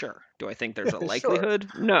possibility? Sure. Do I think there's a Sure. likelihood?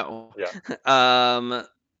 No. Yeah. Um,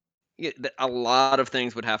 a lot of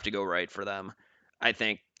things would have to go right for them. I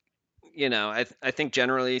think, I think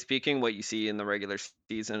generally speaking, what you see in the regular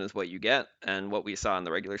season is what you get, and what we saw in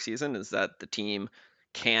the regular season is that the team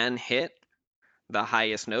can hit the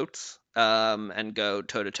highest notes and go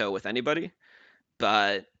toe to toe with anybody,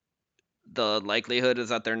 but the likelihood is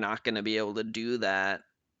that they're not going to be able to do that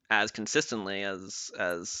as consistently as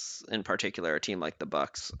in particular a team like the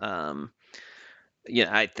Bucks.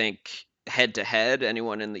 I think head to head,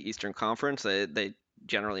 anyone in the Eastern Conference, they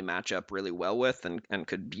generally match up really well with and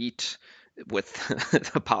could beat, with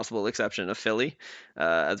the possible exception of Philly,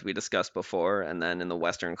 as we discussed before. And then in the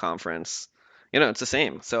Western Conference, it's the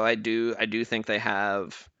same. So I do think they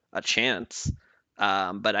have a chance.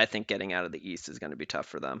 But I think getting out of the East is going to be tough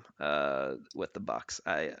for them with the Bucks.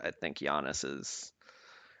 I think Giannis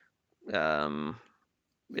um,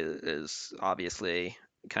 is obviously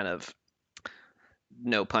kind of,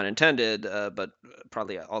 no pun intended, but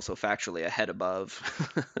probably also factually ahead above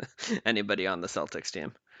anybody on the Celtics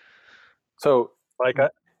team. so Mike,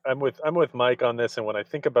 I'm with Mike on this, and when I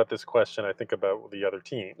think about this question, I think about the other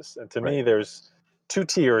teams, and to right. me, there's two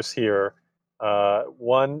tiers here.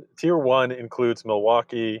 Tier one includes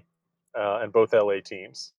Milwaukee and both LA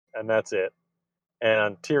teams, and that's it.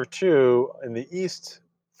 And tier two in the East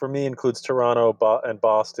for me includes Toronto and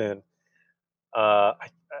Boston.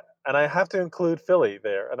 And I have to include Philly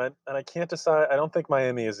there, and I can't decide. I don't think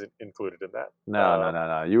Miami is included in that. No, no, no,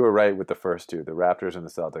 no. You were right with the first two. The Raptors and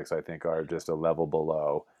the Celtics, I think, are just a level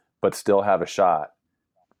below, but still have a shot.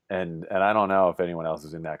 And I don't know if anyone else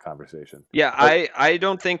is in that conversation. Yeah, But I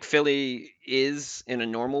don't think Philly is in a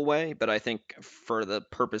normal way, but I think for the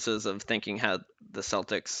purposes of thinking how the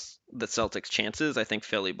Celtics chances, I think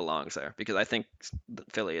Philly belongs there, because I think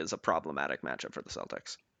Philly is a problematic matchup for the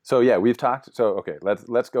Celtics. so yeah, we've talked. So okay,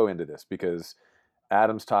 let's go into this because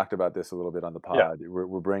Adams talked about this a little bit on the Yeah, pod.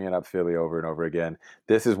 We're bringing up Philly over and over again.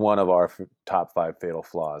 This is one of our top 5 fatal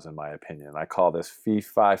flaws, in my opinion. I call this fee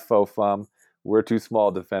fi fo fum. We're too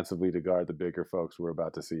small defensively to guard the bigger folks we're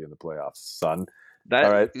about to see in the playoffs, son.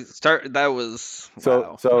 All That right. that was So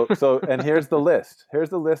wow. so so and here's the list. Here's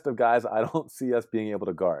the list of guys I don't see us being able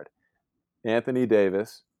to guard. Anthony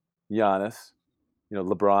Davis, Giannis,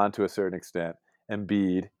 LeBron to a certain extent,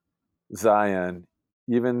 Embiid, Zion,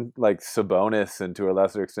 even like Sabonis, and to a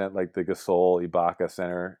lesser extent like the Gasol Ibaka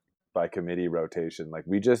center by committee rotation. Like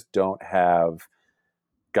we just don't have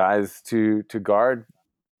guys to guard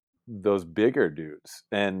those bigger dudes.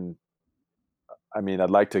 And I mean, I'd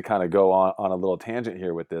like to kind of go on a little tangent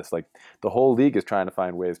here with this. Like the whole league is trying to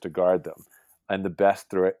find ways to guard them. And the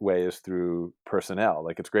best way is through personnel.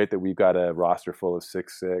 Like it's great that we've got a roster full of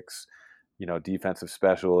 6'6", defensive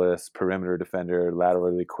specialists, perimeter defender,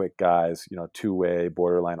 laterally quick guys, two-way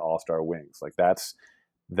borderline all-star wings. Like that's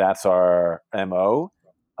our MO.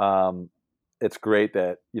 It's great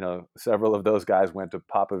that, several of those guys went to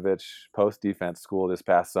Popovich post defense school this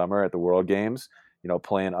past summer at the World Games,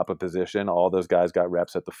 playing up a position. All those guys got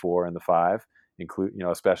reps at the 4 and the 5,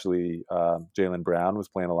 especially Jaylen Brown was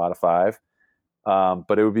playing a lot of 5.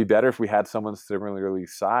 But it would be better if we had someone similarly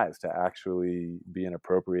sized to actually be an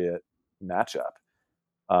appropriate matchup.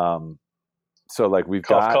 So like we've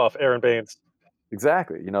Cough, got cough, Aaron Baines.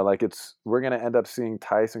 exactly, we're going to end up seeing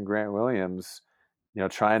Tyson Grant Williams,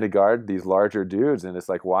 trying to guard these larger dudes. And it's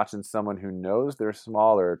like watching someone who knows they're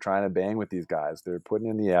smaller, trying to bang with these guys. They're putting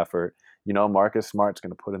in the effort. Marcus Smart's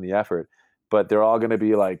going to put in the effort, but they're all going to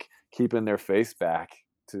be like keeping their face back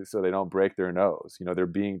so they don't break their nose. They're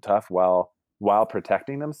being tough while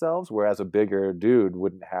protecting themselves, whereas a bigger dude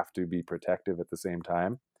wouldn't have to be protective at the same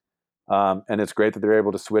time. And it's great that they're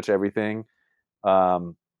able to switch everything.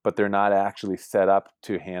 But they're not actually set up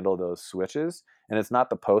to handle those switches. And it's not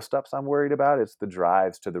the post-ups I'm worried about. It's the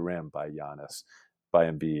drives to the rim by Giannis, by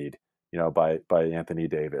Embiid, by Anthony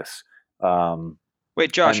Davis.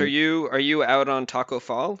 Wait, Josh, are And you out on Taco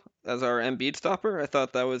Fall as our Embiid stopper? I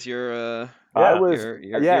thought that was your I Yeah. was, your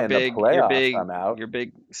in the big your playoffs, big I'm out. your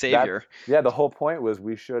big savior. The whole point was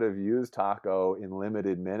we should have used Taco in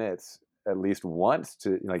limited minutes at least once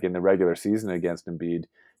to, like in the regular season against Embiid,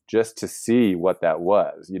 just to see what that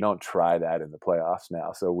was. You don't try that in the playoffs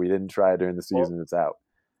now. So we didn't try it during the Well, season. It's out.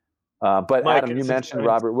 But Mike, Adam, you I mentioned mean,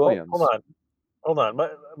 Robert hold Williams. on. Hold on.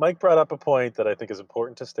 Mike brought up a point that I think is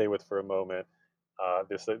important to stay with for a moment.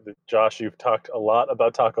 Josh, you've talked a lot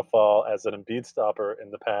about Taco Fall as an Embiid stopper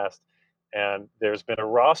in the past, and there's been a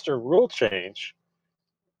roster rule change.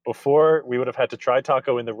 Before, we would have had to try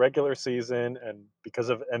Taco in the regular season, and because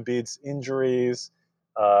of Embiid's injuries,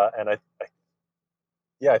 and I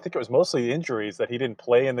think it was mostly injuries that he didn't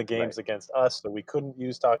play in the Right. games against us, so we couldn't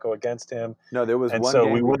use Taco against him, No, there was and one so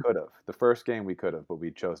game we we would could have. The first game we could have, but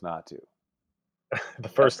we chose not to. the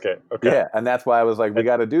first game. Okay, Yeah, and that's why I was like, we and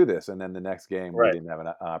got to do this. And then the next game, we right. didn't have an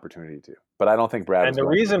opportunity to. But I don't think Brad And was the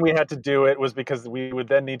going to reason do we this. had to do it was because we would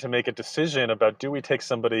then need to make a decision about do we take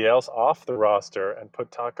somebody else off the roster and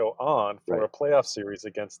put Taco on for Right, a playoff series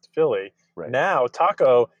against Philly. right. Now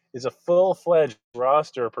Taco is a full-fledged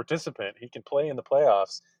roster participant. He can play in the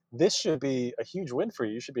playoffs. This should be a huge win for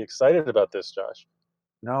you. You should be excited about this, Josh.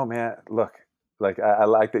 No, man. Look, like I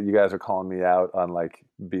like that you guys are calling me out on like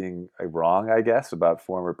being wrong, I guess, about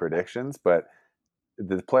former predictions. But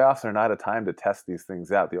the playoffs are not a time to test these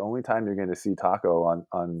things out. The only time you're going to see Taco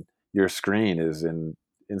on your screen is in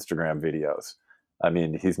Instagram videos. I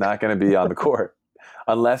mean, he's not going to be on the court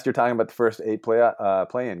unless you're talking about the first 8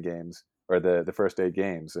 play-in games or the first 8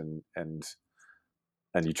 games, and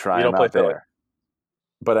you We try him don't play out Philly. there.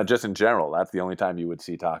 But just in general, that's the only time you would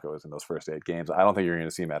see Tacos in those first 8 games. I don't think you're going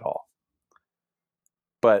to see him at all.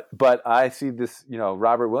 But I see this,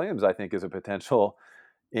 Robert Williams, I think, is a potential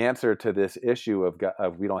answer to this issue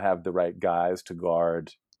of we don't have the right guys to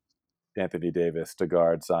guard Anthony Davis, to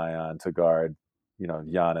guard Zion, to guard,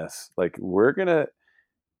 Giannis. Like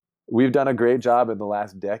we've done a great job in the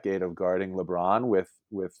last decade of guarding LeBron with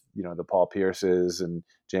the Paul Pierces and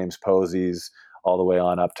James Posies, all the way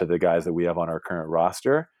on up to the guys that we have on our current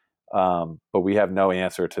roster. But we have no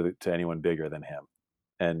answer to anyone bigger than him,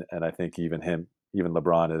 and I think even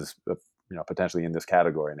LeBron is potentially in this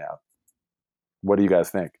category now. What do you guys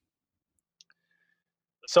think?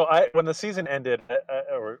 So when the season ended,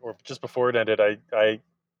 or just before it ended, I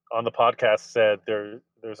on the podcast said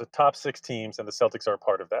there's a top 6 teams, and the Celtics are a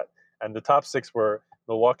part of that. And the top 6 were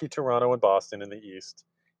Milwaukee, Toronto, and Boston in the East,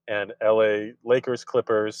 and LA Lakers,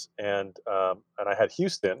 Clippers, and I had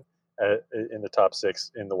Houston in the top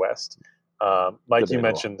 6 in the West. Mike, you Debatable.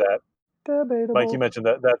 mentioned that. Mike, Debatable. you mentioned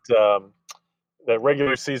that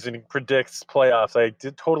regular season predicts playoffs. I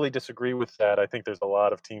did totally disagree with that. I think there's a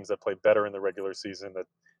lot of teams that play better in the regular season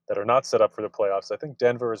that are not set up for the playoffs. I think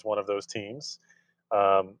Denver is one of those teams.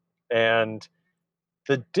 And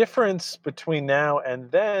the difference between now and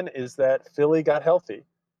then is that Philly got healthy.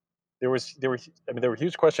 There were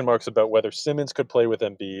huge question marks about whether Simmons could play with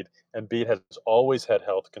Embiid. Embiid has always had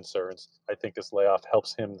health concerns. I think this layoff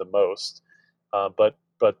helps him the most. But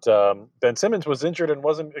Ben Simmons was injured and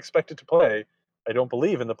wasn't expected to play, I don't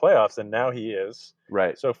believe, in the playoffs, and now he is.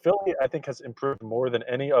 Right. So Philly, I think, has improved more than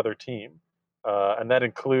any other team, and that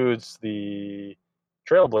includes the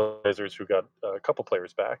Trailblazers, who got a couple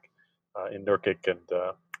players back. in Nurkic and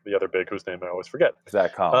the other big whose name I always forget.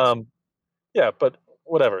 Zach Collins. Yeah, but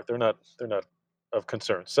whatever. They're not of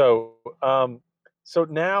concern. So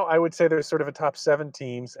now I would say there's sort of a top 7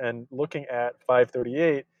 teams, and looking at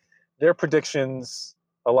 538, their predictions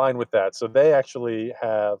align with that. So they actually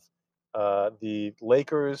have the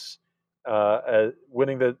Lakers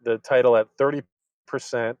winning the title at 30%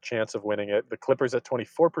 chance of winning it. The Clippers at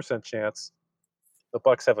 24% chance. The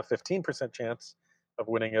Bucks have a 15% chance of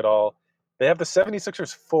winning it all. They have the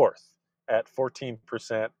 76ers fourth at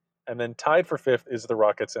 14%, and then tied for fifth is the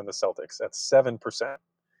Rockets and the Celtics at 7%.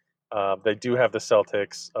 They do have the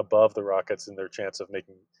Celtics above the Rockets in their chance of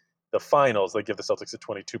making the finals. They give the Celtics a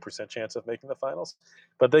 22% chance of making the finals,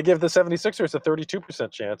 but they give the 76ers a 32%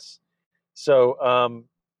 chance. So,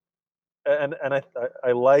 and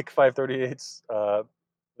I like 538's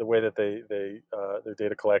the way that they their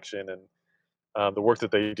data collection and the work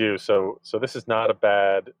that they do. So this is not a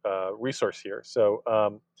bad resource here. So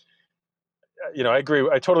I agree.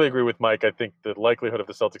 I totally agree with Mike. I think the likelihood of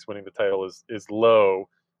the Celtics winning the title is low,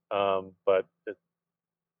 but it's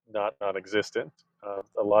not non-existent.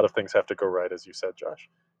 A lot of things have to go right, as you said, Josh.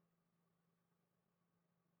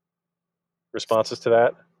 Responses to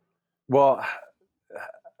that? Well,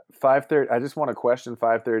 530. I just want to question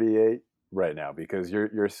 538 right now because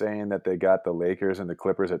you're saying that they got the Lakers and the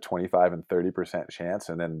Clippers at 25 and 30% chance,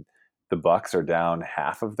 and then the Bucks are down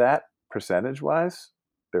half of that percentage wise.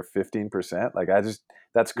 They're 15%. Like that's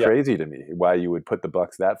Yeah. crazy to me. Why you would put the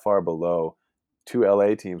Bucks that far below 2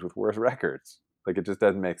 LA teams with worse records? Like it just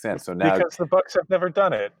doesn't make sense. So now, Because the Bucks have never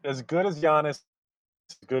done it. As good as Giannis,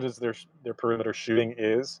 as good as their perimeter shooting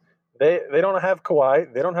is, they don't have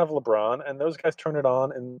Kawhi, they don't have LeBron, and those guys turn it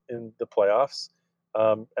on in the playoffs.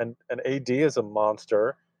 And AD is a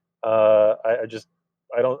monster. I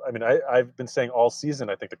don't. I mean, I've been saying all season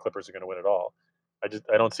I think the Clippers are going to win it all.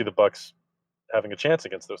 I don't see the Bucks having a chance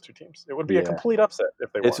against those two teams. It would be a yeah, complete upset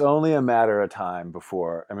if they it's won. only a matter of time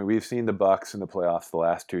before. I mean, we've seen the Bucks in the playoffs the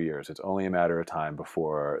last 2 years. It's only a matter of time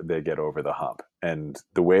before they get over the hump. And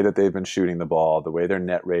the way that they've been shooting the ball, the way their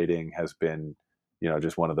net rating has been,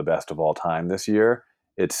 just one of the best of all time this year.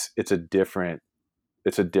 It's a different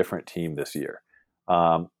team this year. As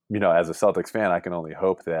a Celtics fan, I can only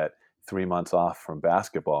hope that 3 months off from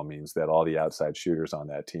basketball means that all the outside shooters on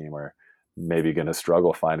that team are maybe going to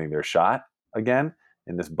struggle finding their shot again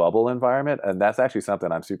in this bubble environment. And that's actually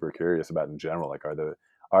something I'm super curious about in general. Like,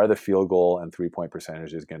 are the field goal and 3-point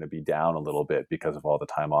percentages going to be down a little bit because of all the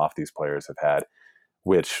time off these players have had,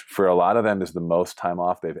 which for a lot of them is the most time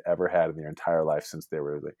off they've ever had in their entire life since they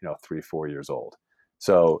were 3-4 years old.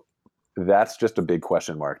 So that's just a big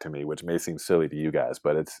question mark to me, which may seem silly to you guys,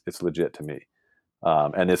 but it's legit to me.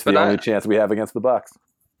 And it's But the only chance we have against the Bucks.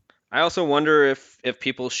 I also wonder if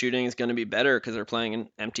people's shooting is going to be better because they're playing in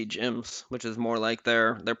empty gyms, which is more like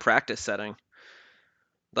their practice setting.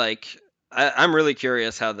 Like I'm really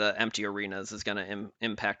curious how the empty arenas is going to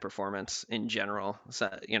impact performance in general. So,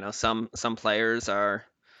 some players are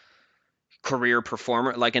career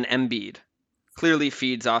performer, like an Embiid, clearly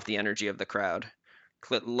feeds off the energy of the crowd.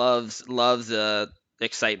 Loves the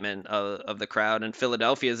excitement of the crowd, and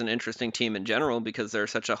Philadelphia is an interesting team in general because they're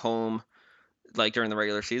such a home. Like during the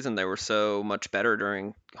regular season, they were so much better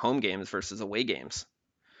during home games versus away games.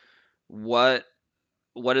 What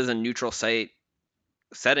is a neutral site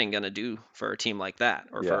setting going to do for a team like that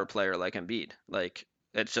or for Yeah. a player like Embiid? Like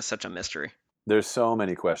it's just such a mystery. There's so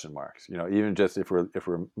many question marks. Even just if we're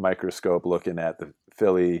microscope looking at the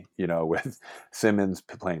Philly, with Simmons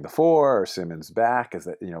playing the 4 or Simmons back, is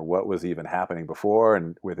that what was even happening before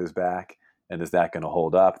and with his back, and is that going to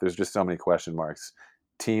hold up? There's just so many question marks,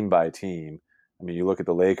 team by team. I mean, you look at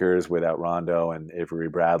the Lakers without Rondo and Avery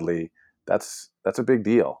Bradley. That's a big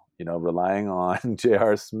deal. Relying on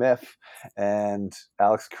J.R. Smith and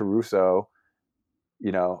Alex Caruso.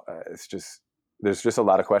 It's just there's just a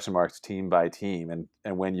lot of question marks team by team,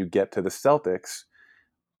 and when you get to the Celtics,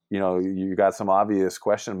 you got some obvious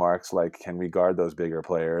question marks like can we guard those bigger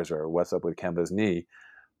players or what's up with Kemba's knee,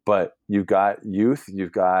 but you've got youth,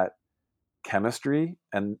 you've got chemistry,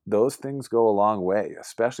 and those things go a long way,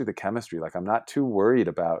 especially the chemistry. Like I'm not too worried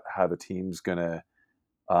about how the team's gonna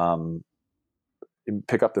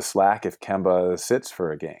pick up the slack if Kemba sits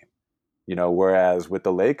for a game, whereas with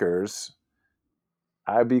the Lakers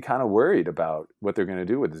I'd be kind of worried about what they're going to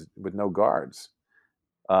do with no guards,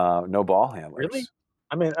 no ball Really? handlers.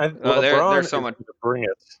 I mean, There's LeBron is so going much. to bring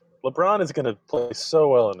it. LeBron is going to play so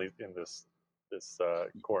well in this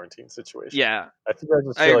quarantine situation. Yeah, I think I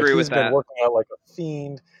just I feel like agree with he's been that. working out like a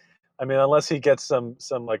fiend. I mean, unless he gets some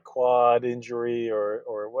like quad injury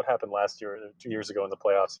or what happened last year, 2 years ago in the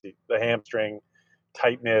playoffs, the hamstring.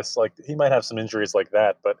 tightness. Like he might have some injuries like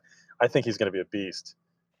that, but I think he's going to be a beast.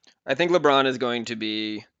 I think LeBron is going to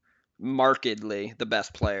be markedly the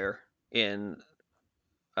best player in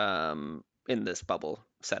this bubble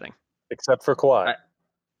setting. Except for Kawhi.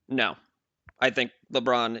 No, I think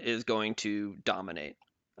LeBron is going to dominate.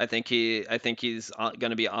 I think he's going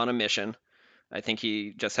to be on a mission. I think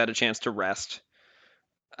he just had a chance to rest.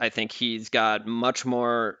 I think he's got much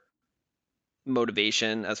more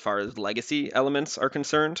motivation as far as legacy elements are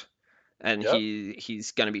concerned, and Yep.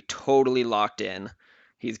 he's going to be totally locked in.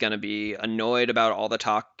 He's going to be annoyed about all the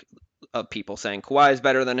talk of people saying Kawhi is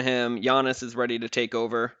better than him. Giannis is ready to take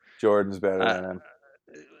over. Jordan's better than him.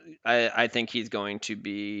 I think he's going to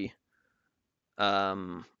be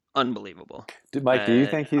unbelievable. Mike, do you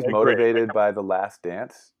think he's I agree. motivated by The Last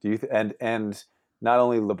Dance? Do you and not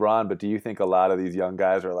only LeBron, but do you think a lot of these young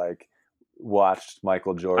guys are like watched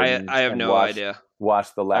Michael Jordan I have and no idea.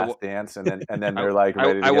 watched The I Last wa- Dance, and then they're like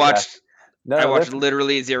ready to I get back? watched I No, watched listen.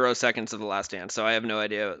 literally 0 seconds of The Last Dance, so I have no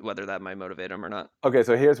idea whether that might motivate him or not. Okay,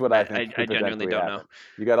 so here's what I think I could genuinely potentially don't know. happen.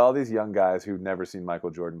 You got all these young guys who've never seen Michael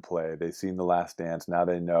Jordan play. They've seen The Last Dance. Now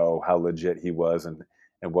they know how legit he was and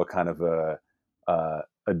what kind of a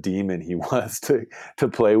demon he was to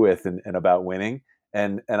play with and about winning.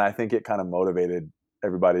 And I think it kind of motivated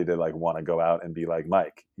everybody to like want to go out and be like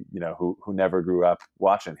Mike, who never grew up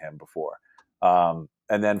watching him before. And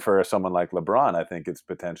then for someone like LeBron, I think it's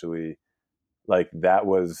potentially like that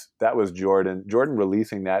was Jordan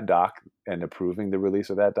releasing that doc and approving the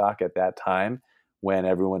release of that doc at that time when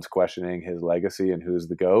everyone's questioning his legacy and who's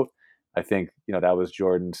the GOAT. I think that was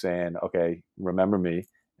Jordan saying, okay, remember me.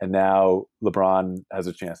 And now LeBron has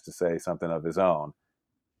a chance to say something of his own.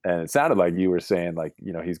 And it sounded like you were saying like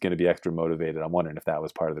he's going to be extra motivated. I'm wondering if that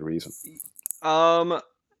was part of the reason. I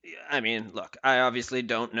mean, look, I obviously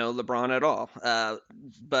don't know LeBron at all,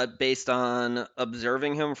 but based on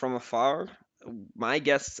observing him from afar, my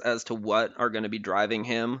guess as to what are going to be driving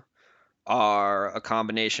him are a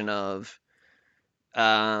combination of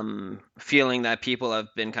feeling that people have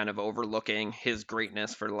been kind of overlooking his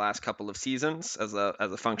greatness for the last couple of seasons as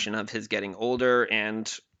a function of his getting older,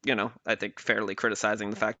 and I think fairly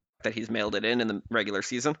criticizing the fact that he's mailed it in the regular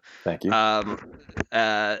season. Thank you.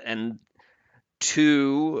 And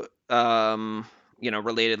two,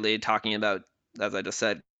 relatedly talking about, as I just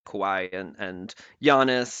said, Kawhi and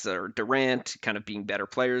Giannis or Durant kind of being better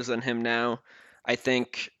players than him now. I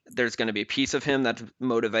think there's going to be a piece of him that's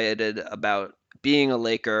motivated about being a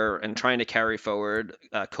Laker and trying to carry forward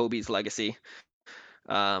Kobe's legacy,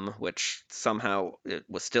 which somehow it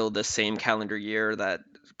was still the same calendar year that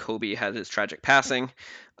Kobe had his tragic passing.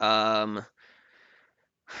 He's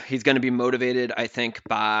going to be motivated, I think,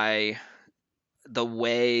 by the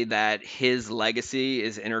way that his legacy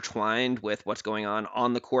is intertwined with what's going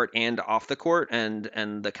on the court and off the court,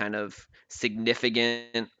 and the kind of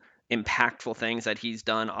significant impactful things that he's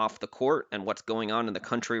done off the court and what's going on in the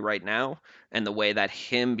country right now, and the way that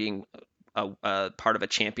him being a part of a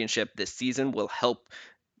championship this season will help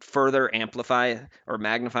further amplify or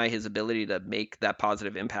magnify his ability to make that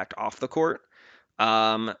positive impact off the court.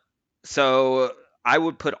 So I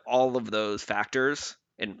would put all of those factors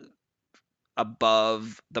in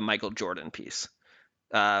above the Michael Jordan piece,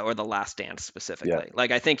 or the Last Dance specifically. Yeah.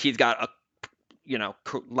 Like I think he's got a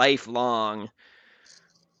lifelong.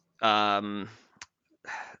 It's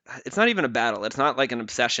not even a battle. It's not like an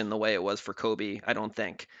obsession the way it was for Kobe. I don't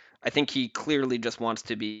think. I think he clearly just wants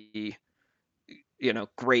to be,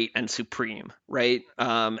 great and supreme, right?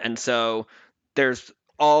 And so there's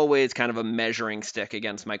always kind of a measuring stick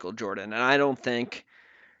against Michael Jordan, and I don't think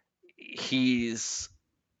he's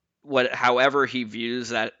however he views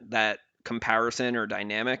that comparison or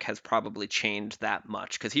dynamic has probably changed that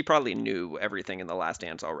much, because he probably knew everything in the Last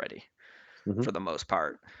Dance already for the most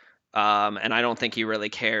part. And I don't think he really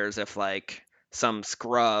cares if like some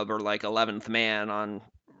scrub or like 11th man on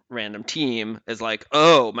random team is like,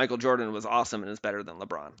 oh, Michael Jordan was awesome and is better than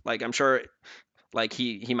LeBron. Like I'm sure like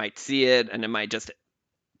he might see it, and it might just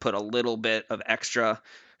put a little bit of extra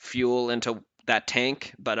fuel into that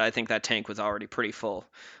tank, but I think that tank was already pretty full.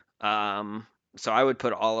 So I would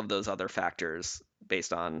put all of those other factors,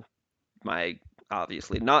 based on my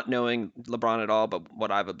obviously not knowing LeBron at all, but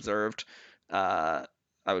what I've observed, I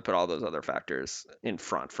would put all those other factors in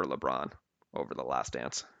front for LeBron over the Last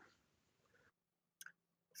Dance.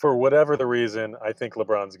 For whatever the reason, I think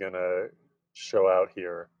LeBron's gonna show out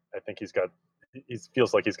here. I think he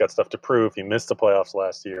feels like he's got stuff to prove. He missed the playoffs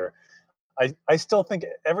last year. I still think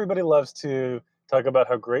everybody loves to talk about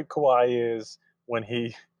how great Kawhi is when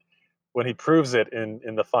he proves it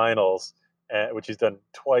in the finals. which he's done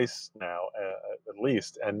twice now at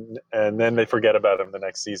least, and then they forget about him the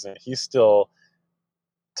next season. He's still,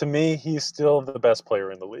 to me, he's still the best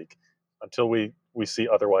player in the league until we see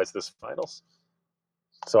otherwise this finals.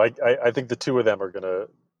 So I think the two of them are going to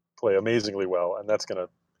play amazingly well, and that's going to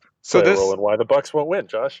So play a role this in why the Bucks won't win.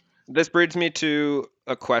 Josh, this brings me to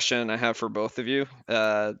a question I have for both of you.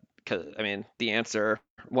 'Cause, I mean,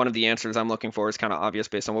 one of the answers I'm looking for is kind of obvious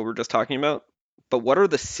based on what we were just talking about. But what are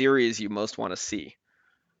the series you most want to see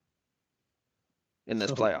in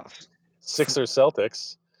this playoffs? Sixers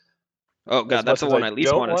Celtics. Oh As God, that's much the as one I I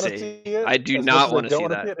least don't want to want to see. see it, I do as much not as I want to don't see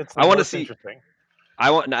want to see that. it, it's the I want to most see. interesting.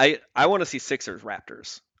 I want to see Sixers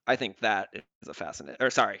Raptors. I think that is a fascinating. Or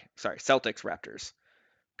sorry, Celtics Raptors,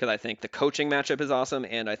 because I think the coaching matchup is awesome,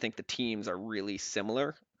 and I think the teams are really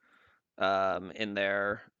similar in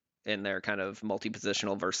their kind of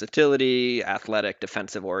multi-positional versatility, athletic,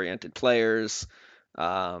 defensive-oriented players.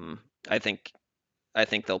 Um, I think I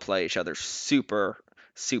think they'll play each other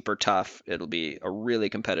super tough. It'll be a really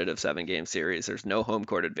competitive 7-game series. There's no home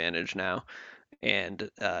court advantage now, and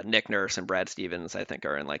Nick Nurse and Brad Stevens, I think,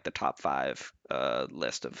 are in like the top 5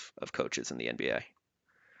 list of coaches in the NBA.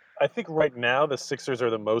 I think right now the Sixers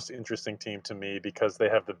are the most interesting team to me because they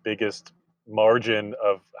have the biggest margin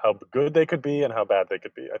of how good they could be and how bad they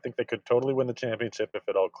could be. I think they could totally win the championship if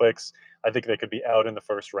it all clicks. I think they could be out in the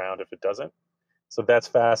first round if it doesn't. So that's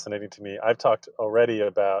fascinating to me. I've talked already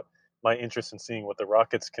about my interest in seeing what the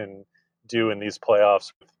Rockets can do in these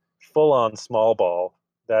playoffs with full on small ball.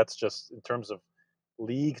 That's just in terms of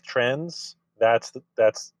league trends, that's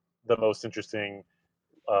the most interesting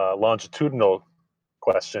longitudinal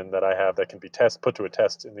question that I have that can be put to a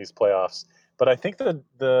test in these playoffs. But I think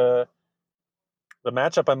the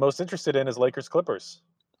matchup I'm most interested in is Lakers Clippers.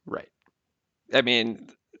 Right. I mean,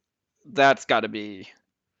 that's got to be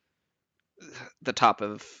the top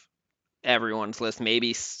of everyone's list.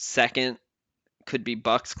 Maybe second could be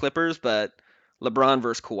Bucks Clippers, but LeBron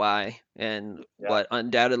versus Kawhi and Yeah, what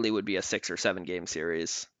undoubtedly would be a 6 or 7-game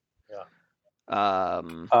series. yeah.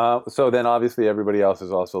 Um, So then obviously everybody else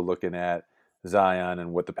is also looking at Zion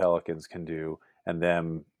and what the Pelicans can do, and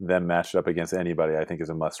them matched up against anybody I think is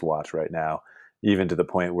a must watch right now. Even to the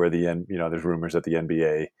point where there's rumors that the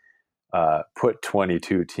NBA put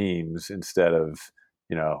 22 teams instead of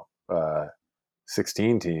you know uh,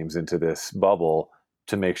 16 teams into this bubble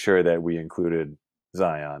to make sure that we included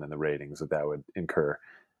Zion in the ratings that would incur.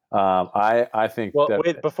 I think Well, that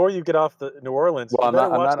wait, before you get off the New Orleans, well you better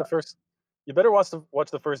I'm watch not the first. You better watch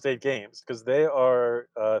the first 8 games because they are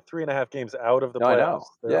 3.5 games out of the no I know playoffs.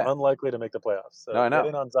 They're yeah unlikely to make the playoffs. no So I get know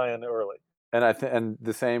in on Zion early. and and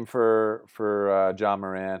the same for John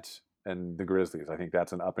Morant and the Grizzlies. I think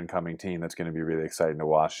that's an up and coming team that's going to be really exciting to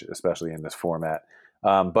watch, especially in this format.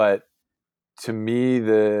 But to me,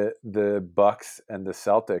 the Bucks and the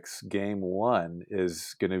Celtics game one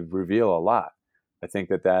is going to reveal a lot. I think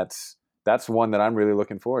that's one that I'm really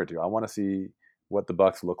looking forward to. I want to see what the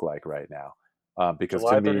Bucks look like right now, because to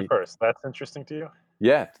July me, 31st. That's interesting to you.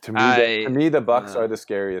 yeah, to I me the Bucks uh, are the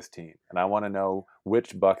scariest team, and I want to know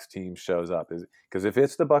which Bucks team shows up. Is because if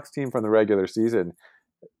it's the Bucks team from the regular season,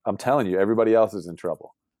 I'm telling you, everybody else is in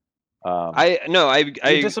trouble. Um, I no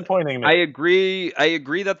You're disappointing I me. agree. I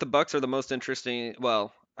agree that the Bucks are the most interesting.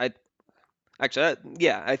 Well, I actually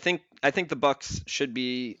yeah, I think the Bucks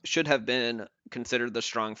should have been considered the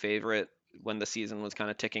strong favorite when the season was kind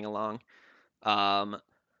of ticking along. Um,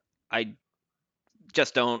 I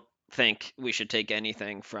just don't think we should take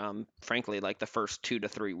anything from, frankly, like the first 2 to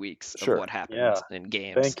 3 weeks of sure, what Yeah. happens in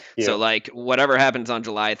games. Thank So, you. like, whatever happens on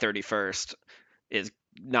July 31st is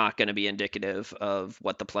not going to be indicative of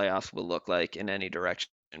what the playoffs will look like in any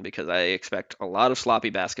direction because I expect a lot of sloppy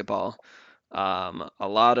basketball, a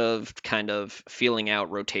lot of kind of feeling out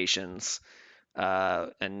rotations,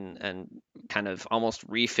 and kind of almost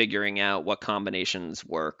refiguring out what combinations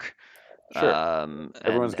work, sure.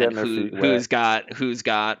 Everyone's and getting their feet wet. who's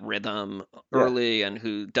got rhythm Yeah, early and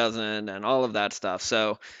who doesn't and all of that stuff.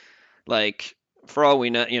 So like for all we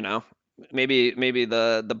know, maybe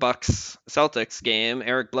the Bucks Celtics game,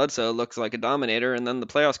 Eric Bledsoe looks like a dominator, and then the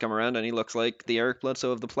playoffs come around and he looks like the Eric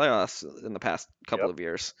Bledsoe of the playoffs in the past couple Yep. of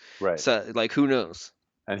years. right. So like who knows?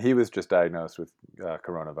 And he was just diagnosed with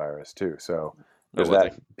coronavirus too. So Or there's was he?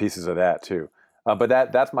 that pieces of that too. But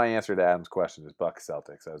that's my answer to Adam's question: is Bucks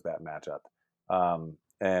Celtics as that matchup,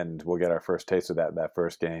 and we'll get our first taste of that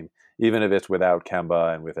first game, even if it's without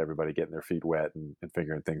Kemba and with everybody getting their feet wet and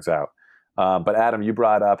figuring things out. But Adam, you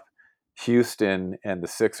brought up Houston and the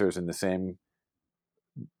Sixers in the same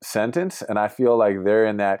sentence, and I feel like they're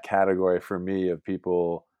in that category for me of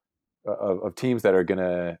people of teams that are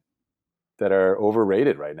gonna that are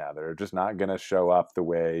overrated right now, that are just not going to show up the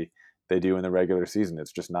way they do in the regular season.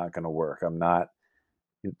 It's just not going to work. I'm not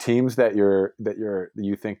teams that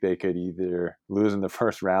you think they could either lose in the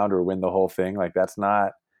first round or win the whole thing. Like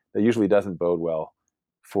that usually doesn't bode well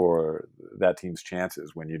for that team's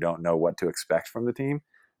chances when you don't know what to expect from the team.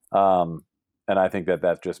 And I think that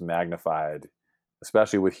that's just magnified,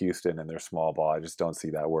 especially with Houston and their small ball. I just don't see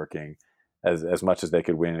that working as much as they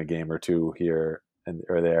could win a game or two here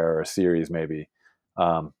or there, or a series maybe.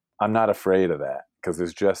 I'm not afraid of that because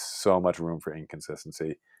there's just so much room for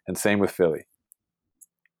inconsistency. And same with Philly.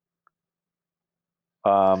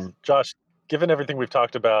 Josh, given everything we've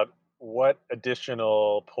talked about, what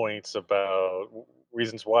additional points about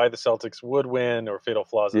reasons why the Celtics would win or fatal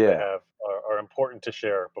flaws that they have are important to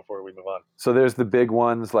share before we move on? So there's the big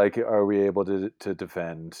ones, like are we able to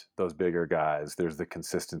defend those bigger guys? There's the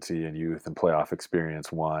consistency and youth and playoff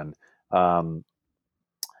experience one.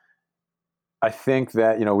 I think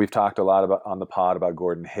that, we've talked a lot about on the pod about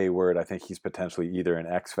Gordon Hayward. I think he's potentially either an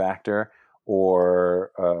X factor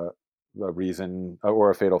or a reason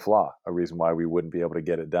or a fatal flaw, a reason why we wouldn't be able to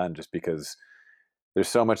get it done, just because there's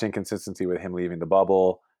so much inconsistency with him leaving the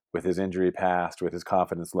bubble, with his injury past, with his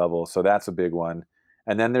confidence level. So that's a big one.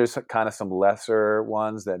 And then there's kind of some lesser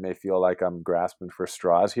ones that may feel like I'm grasping for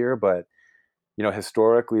straws here, but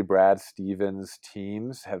historically Brad Stevens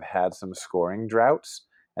teams have had some scoring droughts,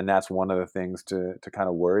 and that's one of the things to kind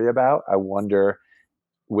of worry about. I wonder,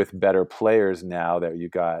 with better players now that you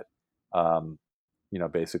got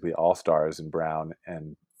basically all-stars in Brown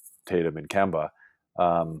and Tatum and Kemba,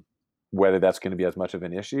 whether that's going to be as much of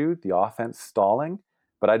an issue, the offense stalling.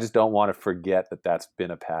 But I just don't want to forget that that's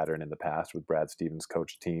been a pattern in the past with Brad Stevens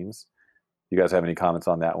coached teams. You guys have any comments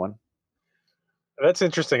on that one? That's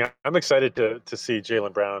interesting. I'm excited to see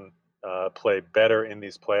Jaylen Brown play better in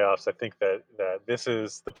these playoffs. I think that this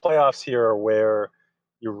is the playoffs here are where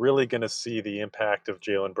you're really going to see the impact of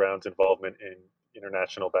Jaylen Brown's involvement in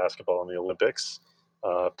international basketball and the Olympics,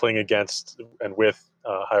 playing against and with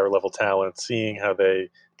higher level talent, seeing how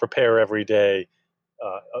they prepare every day,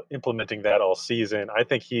 implementing that all season. I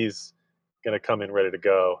think he's going to come in ready to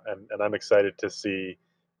go, and I'm excited to see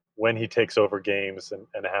when he takes over games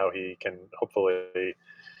and how he can hopefully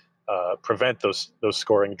prevent those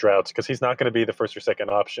scoring droughts, because he's not going to be the first or second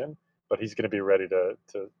option, but he's going to be ready to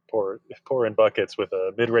pour in buckets with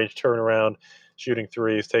a mid-range turnaround, shooting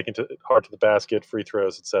threes, taking hard to the basket, free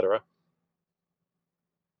throws, etc.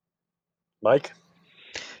 Mike?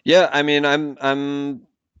 Yeah, I mean, I'm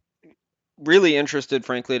really interested,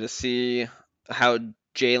 frankly, to see how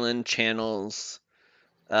Jaylen channels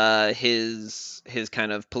his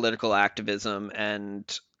kind of political activism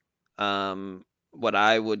and what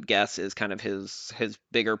I would guess is kind of his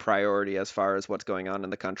bigger priority as far as what's going on in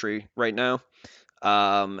the country right now,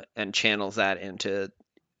 and channels that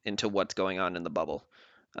into what's going on in the bubble,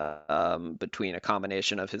 between a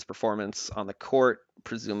combination of his performance on the court,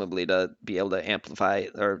 presumably to be able to amplify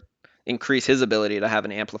or increase his ability to have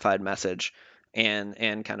an amplified message,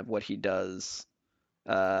 and kind of what he does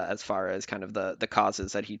as far as kind of the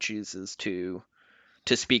causes that he chooses to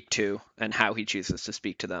speak to and how he chooses to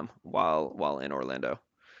speak to them while in Orlando.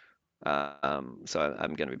 So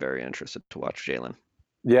I'm going to be very interested to watch Jaylen.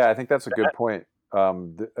 Yeah, I think that's a good point.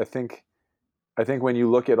 I think when you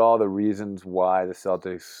look at all the reasons why the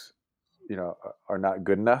Celtics, are not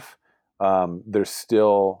good enough, there's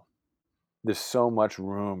so much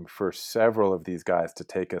room for several of these guys to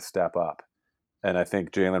take a step up. And I think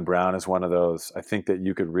Jaylen Brown is one of those. I think that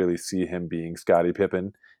you could really see him being Scottie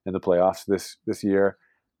Pippen in the playoffs this year.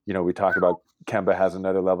 We talked about Kemba has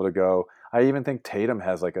another level to go. I even think Tatum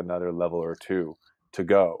has like another level or two to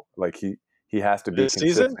go. Like he has to be This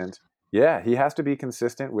consistent. season? Yeah, he has to be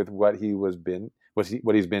consistent with what he's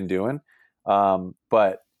been doing.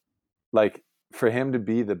 But like for him to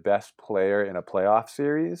be the best player in a playoff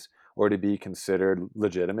series, or to be considered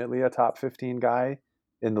legitimately a top 15 guy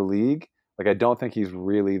in the league, like I don't think he's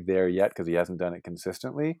really there yet because he hasn't done it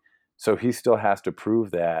consistently. So he still has to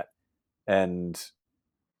prove that. And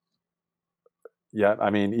yeah, I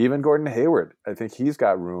mean, even Gordon Hayward, I think he's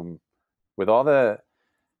got room with all the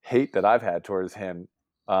hate that I've had towards him,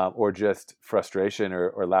 or just frustration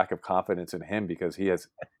or lack of confidence in him because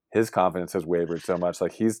his confidence has wavered so much.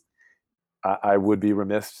 Like I would be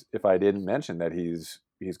remiss if I didn't mention that he's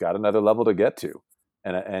got another level to get to,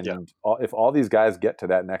 and if all these guys get to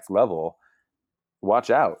that next level, watch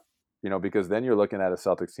out, because then you're looking at a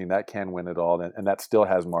Celtics team that can win it all, and that still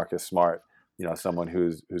has Marcus Smart, someone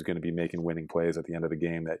who's going to be making winning plays at the end of the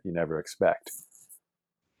game that you never expect.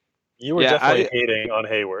 You were definitely hating on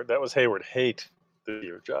Hayward. That was Hayward hate this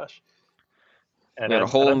year, Josh. And You had a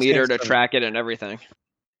I'm whole seeing meter to some, track it and everything.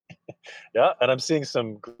 yeah, and I'm seeing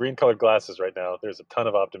some green colored glasses right now. There's a ton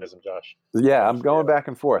of optimism, Josh. Yeah, Coming I'm from you. going back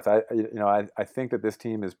and forth. I think that this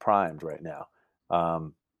team is primed right now.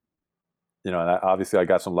 Um, and obviously I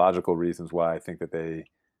got some logical reasons why I think that they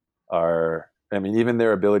are. I mean, even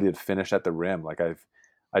their ability to finish at the rim. Like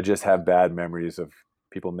I just have bad memories of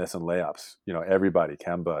people missing layups. Everybody: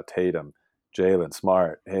 Kemba, Tatum, Jalen,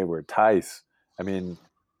 Smart, Hayward, Tice. I mean,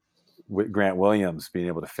 Grant Williams being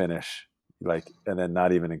able to finish, and then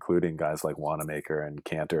not even including guys like Wanamaker and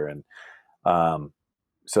Cantor, and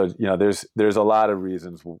so there's a lot of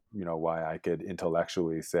reasons why I could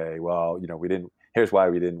intellectually say, well, we didn't. Here's why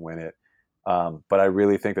we didn't win it. But I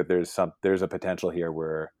really think that there's a potential here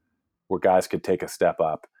where guys could take a step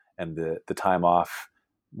up, and the time off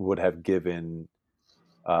would have given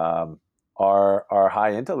our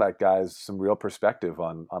high intellect guys some real perspective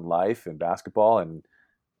on life and basketball and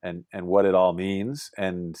what it all means,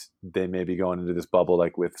 and they may be going into this bubble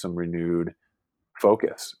like with some renewed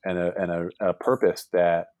focus and a purpose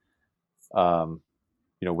that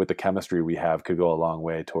with the chemistry we have could go a long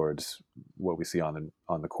way towards what we see on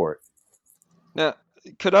the court. Now,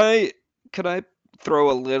 could I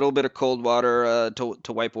throw a little bit of cold water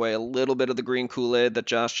to wipe away a little bit of the green Kool-Aid that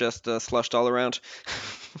Josh just slushed all around?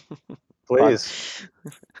 Please.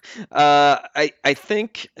 I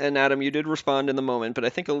think, and Adam, you did respond in the moment, but I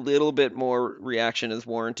think a little bit more reaction is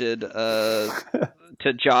warranted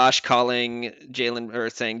to Josh calling Jalen or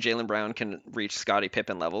saying Jaylen Brown can reach Scottie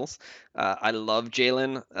Pippen levels. I love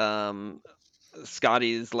Jaylen.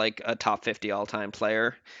 Scotty's like a top 50 all-time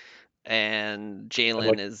player, and Jaylen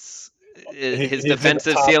Like, is he's his in the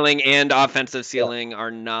defensive top. ceiling and offensive Yeah. ceiling are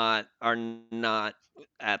not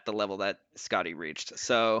at the level that Scotty reached.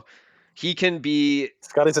 So he can be.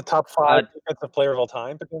 Scotty's a top 5 defensive player of all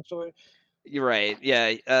time potentially. You're right.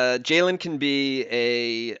 Yeah, Jaylen can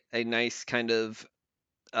be a nice kind of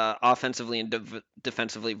offensively and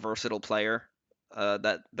defensively versatile player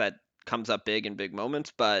that comes up big in big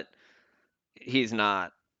moments, but he's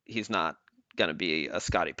not gonna be a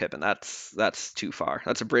Scottie Pippen. That's too far.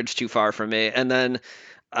 That's a bridge too far for me. And then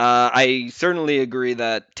I certainly agree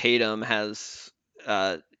that Tatum has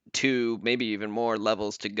 2, maybe even more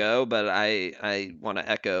levels to go, but I want to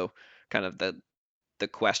echo kind of the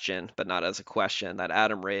question, but not as a question, that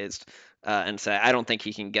Adam raised, and say I don't think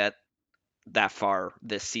he can get that far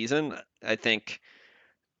this season. I think,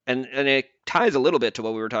 and it ties a little bit to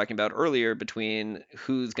what we were talking about earlier between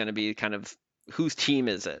who's going to be kind of whose team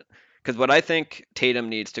is it? Because what I think Tatum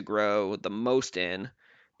needs to grow the most in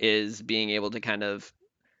is being able to kind of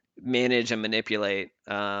manage and manipulate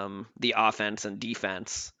the offense and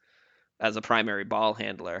defense as a primary ball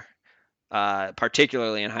handler,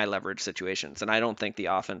 particularly in high leverage situations. And I don't think the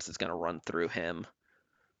offense is going to run through him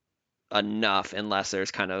enough unless there's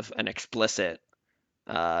kind of an explicit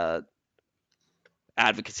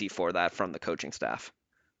advocacy for that from the coaching staff.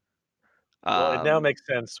 Well, it now makes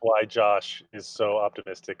sense why Josh is so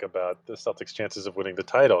optimistic about the Celtics' chances of winning the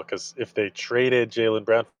title. Because if they traded Jaylen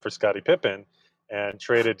Brown for Scottie Pippen and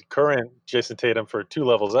traded current Jason Tatum for 2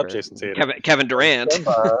 levels up Jason Tatum, Kevin Durant,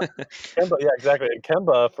 Kemba, yeah, exactly, and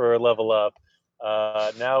Kemba for a level up.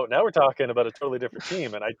 Now we're talking about a totally different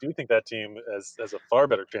team, and I do think that team has a far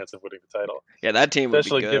better chance of winning the title. Yeah, that team would be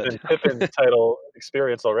especially good. given Pippen's title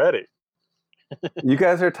experience already. You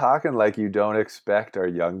guys are talking like you don't expect our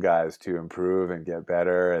young guys to improve and get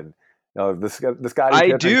better, and this Scottie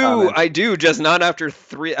Pippen comment. I do, just not after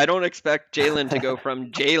 3. I don't expect Jaylen to go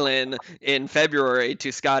from Jaylen in February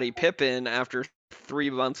to Scottie Pippen after 3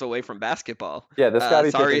 months away from basketball. Yeah, the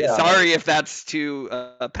Scottie sorry, Pippen. sorry if that's too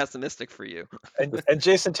pessimistic for you. And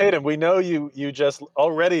Jason Tatum, we know you just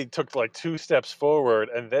already took like 2 steps forward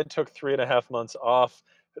and then took 3.5 months off.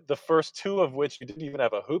 The first 2 of which you didn't even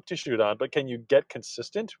have a hoop to shoot on. But can you get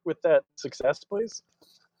consistent with that success, please?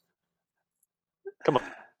 Come on.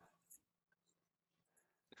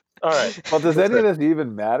 All right. Well, does any of this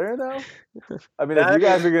even matter though? I mean, if That you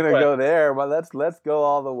guys is are going the to go question. there, well, let's go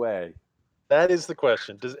all the way. That is the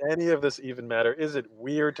question. Does any of this even matter? Is it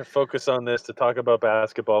weird to focus on this, to talk about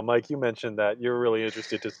basketball? Mike, you mentioned that you're really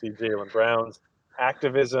interested to see Jaylen Brown's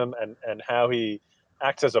activism and how he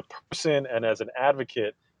acts as a person and as an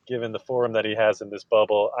advocate, given the forum that he has in this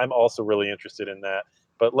bubble. I'm also really interested in that.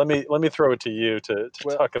 But let me throw it to you to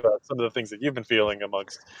talk about some of the things that you've been feeling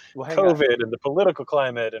amongst COVID and the political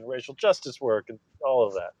climate and racial justice work and all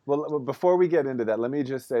of that. Well, before we get into that, let me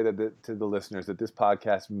just say that to the listeners that this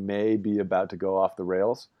podcast may be about to go off the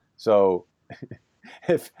rails. So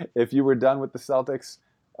if you were done with the Celtics,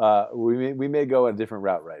 we may go a different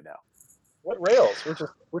route right now. What rails?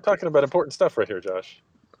 We're talking about important stuff right here, Josh.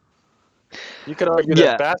 You could argue that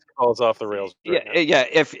Yeah, basketball is off the rails right now. yeah.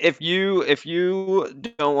 If you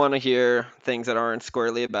don't want to hear things that aren't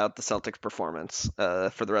squarely about the Celtics' performance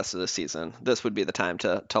for the rest of the season, this would be the time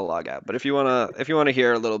to log out. But if you wanna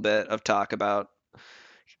hear a little bit of talk about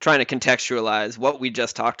trying to contextualize what we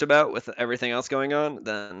just talked about with everything else going on,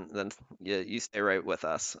 then you stay right with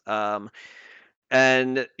us.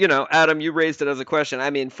 And Adam, you raised it as a question. I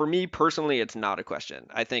mean, for me personally, it's not a question.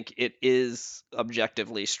 I think it is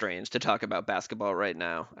objectively strange to talk about basketball right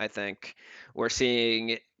now. I think we're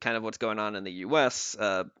seeing kind of what's going on in the U.S.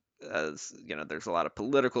 As there's a lot of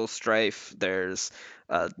political strife. There's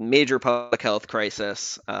a major public health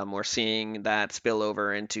crisis. We're seeing that spill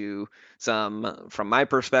over into some, from my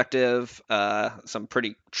perspective, some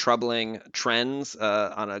pretty troubling trends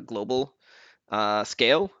on a global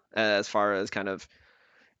scale as far as kind of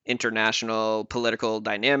international political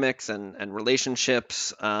dynamics and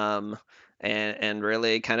relationships, and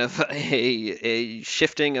really kind of a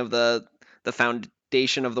shifting of the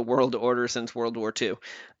foundation of the world order since World War II.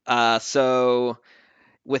 So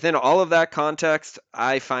within all of that context,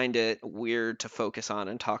 I find it weird to focus on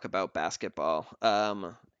and talk about basketball.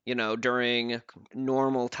 During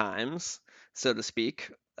normal times, so to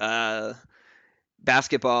speak,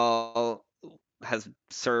 basketball has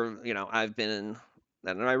served, I've been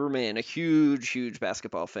and I remain a huge, huge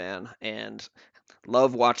basketball fan and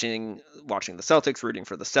love watching the Celtics, rooting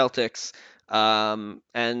for the Celtics,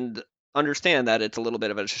 and understand that it's a little bit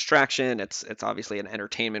of a distraction. It's obviously an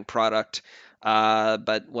entertainment product,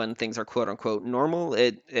 but when things are quote unquote normal,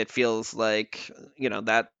 it feels like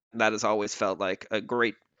that has always felt like a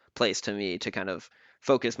great place to me to kind of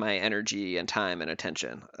focus my energy and time and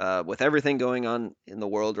attention. With everything going on in the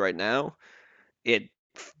world right now, it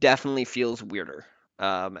definitely feels weirder.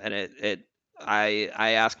 And I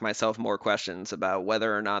ask myself more questions about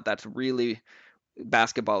whether or not that's really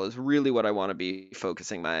basketball is really what I want to be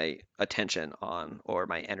focusing my attention on or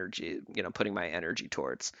my energy, putting my energy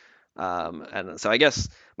towards. And so I guess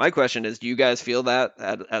my question is, do you guys feel that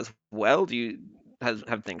as well?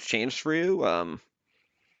 Have things changed for you?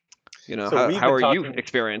 So How are you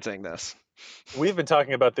experiencing this? we've been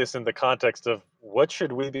talking about this in the context of what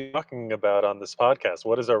should we be talking about on this podcast?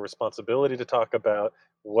 What is our responsibility to talk about?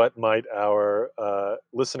 What might our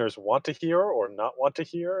listeners want to hear or not want to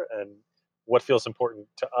hear? And what feels important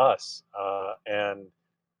to us? And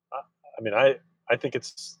I mean, I think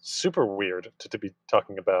it's super weird to be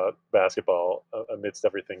talking about basketball amidst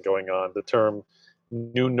everything going on. The term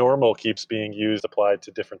new normal keeps being used, applied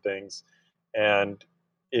to different things. And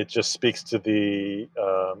it just speaks to the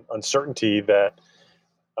uncertainty that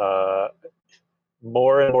uh,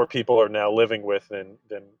 more and more people are now living with than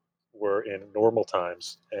were in normal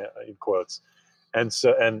times, in quotes. And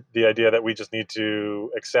the idea that we just need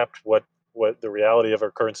to accept what the reality of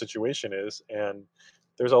our current situation is, and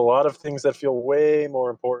there's a lot of things that feel way more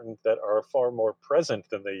important that are far more present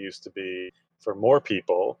than they used to be for more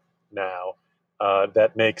people now.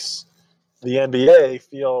 That makes the NBA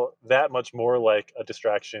feel that much more like a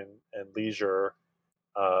distraction and leisure.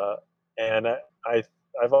 Uh, and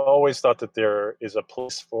I've always thought that there is a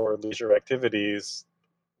place for leisure activities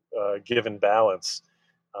given balance.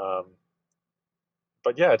 Um,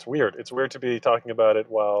 but yeah, it's weird. It's weird to be talking about it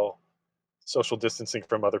while social distancing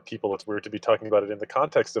from other people. It's weird to be talking about it in the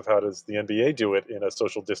context of how does the NBA do it in a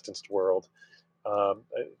social distanced world. Um,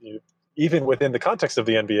 Even within the context of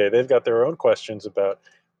the NBA, they've got their own questions about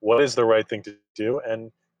what is the right thing to do,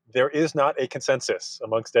 and there is not a consensus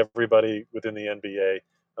amongst everybody within the NBA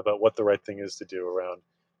about what the right thing is to do around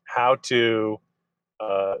how to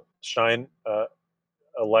shine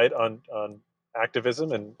a light on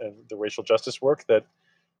activism and the racial justice work that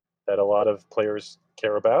a lot of players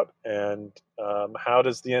care about, and how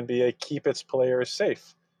does the NBA keep its players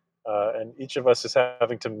safe? And each of us is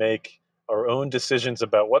having to make our own decisions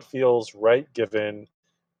about what feels right given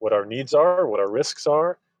what our needs are, what our risks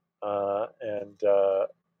are, and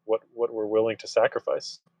what we're willing to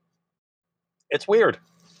sacrifice. It's weird.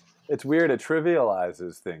 It's weird. It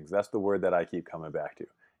trivializes things. That's the word that I keep coming back to.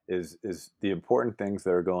 Is the important things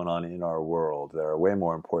that are going on in our world that are way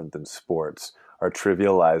more important than sports are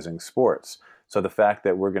trivializing sports. So the fact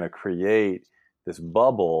that we're going to create this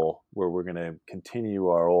bubble where we're going to continue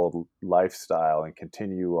our old lifestyle and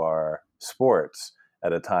continue our sports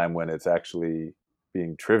at a time when it's actually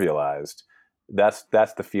being trivialized, that's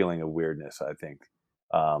the feeling of weirdness, I think.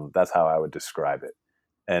 That's how I would describe it.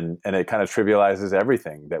 And it kind of trivializes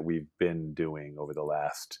everything that we've been doing over the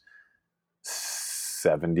last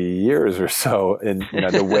 70 years or so. And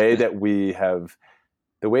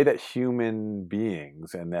the way that human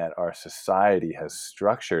beings and that our society has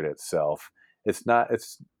structured itself,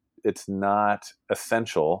 it's not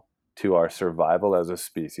essential to our survival as a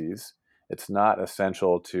species. It's not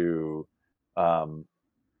essential to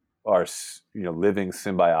our living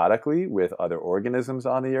symbiotically with other organisms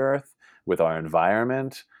on the earth, with our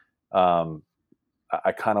environment.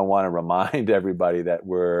 I kind of want to remind everybody that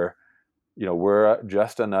we're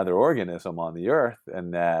just another organism on the earth,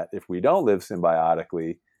 and that if we don't live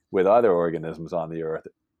symbiotically with other organisms on the earth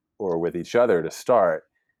or with each other to start,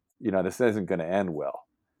 this isn't going to end well.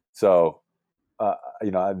 So, I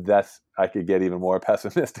could get even more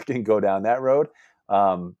pessimistic and go down that road.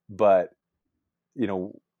 But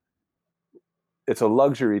it's a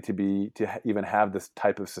luxury to even have this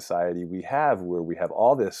type of society we have, where we have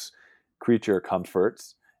all this creature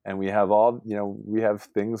comforts, and we have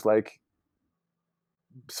things like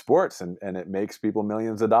sports, and it makes people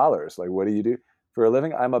millions of dollars. Like, what do you do for a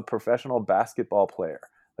living? I'm a professional basketball player.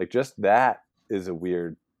 Like, just that is a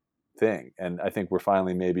weird thing. And I think we're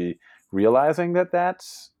finally maybe realizing that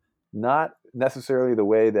that's not necessarily the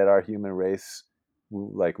way that our human race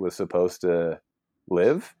was supposed to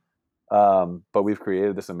live. But we've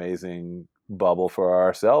created this amazing bubble for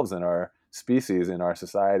ourselves and our species in our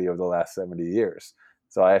society over the last 70 years.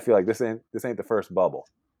 So I feel like this ain't the first bubble.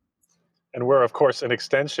 And we're, of course, an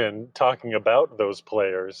extension talking about those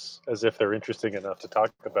players as if they're interesting enough to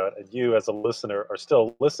talk about. And you, as a listener, are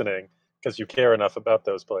still listening because you care enough about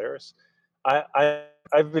those players. I've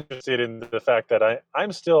been interested in the fact that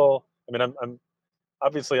I'm still, I'm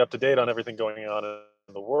obviously up to date on everything going on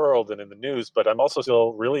in the world and in the news, but I'm also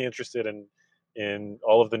still really interested in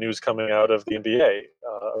all of the news coming out of the NBA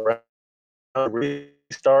around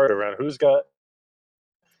restart, around who's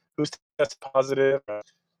tested positive,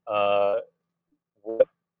 what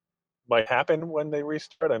might happen when they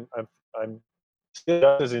restart. I'm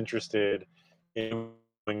still as interested in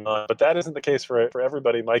going on, but that isn't the case for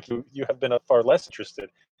everybody. Mike, you have been far less interested,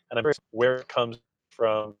 and I'm curious where it comes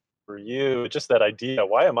from for you. Just that idea.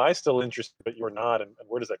 Why am I still interested, but you're not, and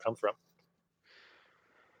where does that come from?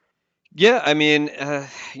 Yeah, I mean,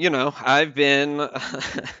 I've been,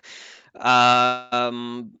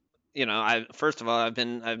 um, I first of all, I've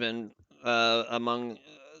been among,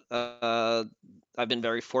 uh, I've been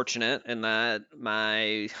very fortunate in that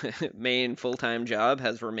my main full-time job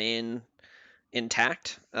has remained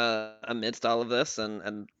intact amidst all of this,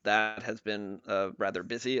 and that has been rather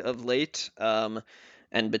busy of late.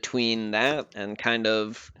 And between that and kind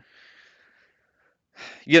of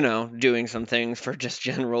doing some things for just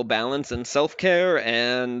general balance and self-care,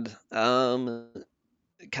 and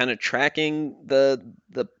kind of tracking the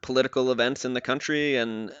political events in the country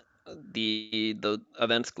and the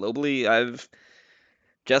events globally, I've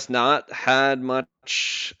just not had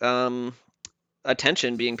much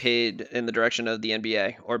attention being paid in the direction of the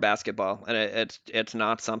NBA or basketball, and it's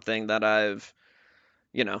not something that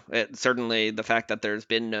certainly the fact that there's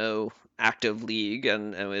been no active league,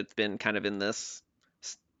 and it's been kind of in this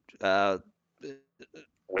uh,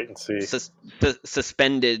 Wait and see.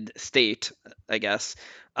 suspended state, I guess,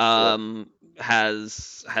 Sure.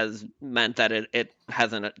 has meant that it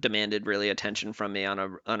hasn't demanded really attention from me on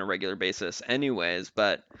a regular basis, anyways.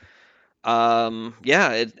 But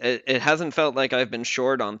yeah, it hasn't felt like I've been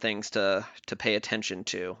short on things to pay attention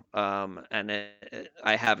to, and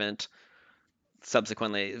I haven't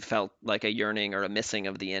subsequently felt like a yearning or a missing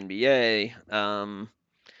of the NBA.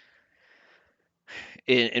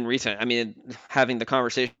 In recent, I mean, having the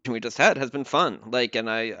conversation we just had has been fun. Like, and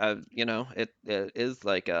it is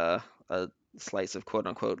like a slice of quote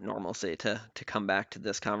unquote normalcy to come back to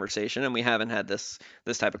this conversation, and we haven't had this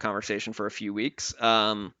type of conversation for a few weeks.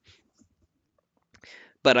 But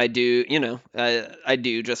I do, I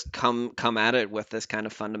do just come at it with this kind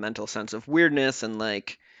of fundamental sense of weirdness, and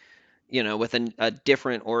like, with a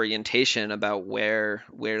different orientation about where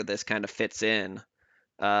this kind of fits in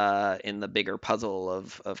the bigger puzzle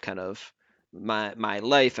of kind of my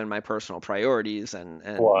life and my personal priorities,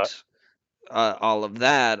 and What? all of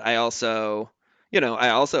that. I also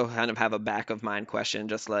kind of have a back of mind question,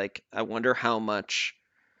 just like I wonder how much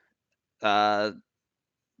uh,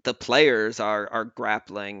 the players are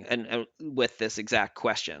grappling and with this exact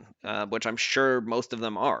question, which I'm sure most of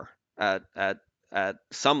them are at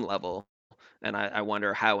some level, and I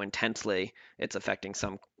wonder how intensely it's affecting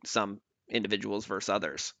some individuals versus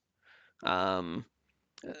others. Um,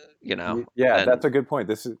 Yeah, and that's a good point.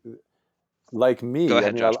 This is like go me. I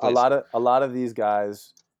ahead, mean, Josh, please. a lot of these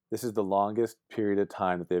guys, this is the longest period of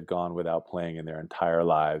time that they've gone without playing in their entire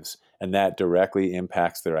lives, and that directly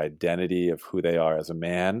impacts their identity of who they are as a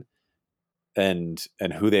man, and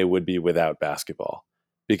who they would be without basketball.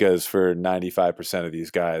 Because for 95% of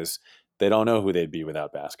these guys, they don't know who they'd be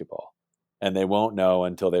without basketball. and they won't know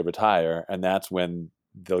until they retire, and that's when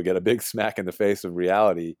they'll get a big smack in the face of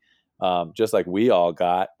reality, just like we all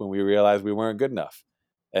got when we realized we weren't good enough.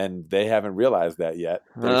 And they haven't realized that yet.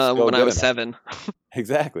 They're still When I good was enough. 7.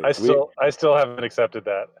 Exactly. I still haven't accepted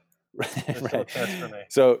that. There's still a Right. chance for me.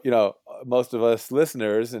 So, most of us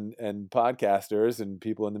listeners and podcasters and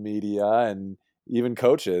people in the media and even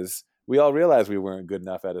coaches, we all realized we weren't good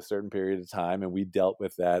enough at a certain period of time, and we dealt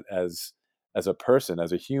with that as a person,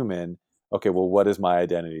 as a human. Okay, well, what is my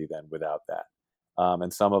identity then without that?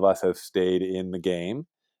 And some of us have stayed in the game,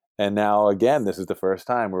 and now again, this is the first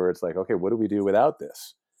time where it's like, okay, what do we do without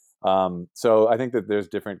this? So I think that there's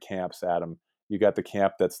different camps, Adam. You got the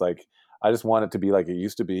camp that's like, I just want it to be like it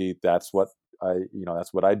used to be. That's what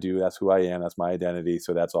that's what I do. That's who I am. That's my identity.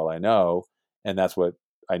 So that's all I know. And that's what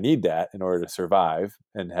I need that in order to survive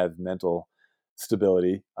and have mental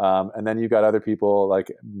stability. And then you got other people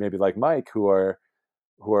like maybe like Mike who are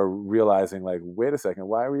realizing like, wait a second,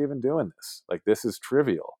 why are we even doing this? Like, this is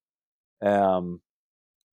trivial. Um,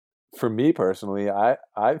 for me personally, I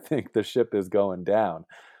think the ship is going down.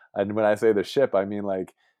 And when I say the ship, I mean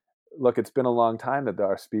like, look, it's been a long time that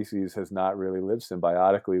our species has not really lived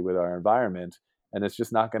symbiotically with our environment, and it's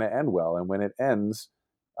just not going to end well. And when it ends,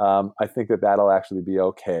 I think that that'll actually be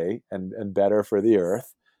okay and better for the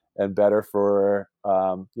Earth and better for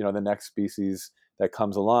the next species that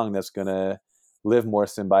comes along that's going to live more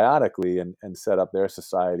symbiotically and set up their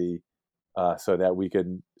society so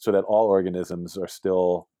that all organisms are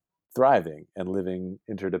still thriving and living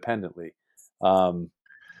interdependently. Um,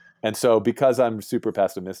 and so because I'm super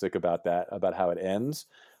pessimistic about that, about how it ends,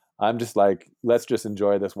 I'm just like, let's just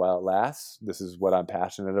enjoy this while it lasts. This is what I'm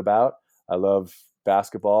passionate about. I love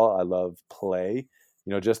basketball. I love play.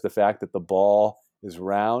 Just the fact that the ball is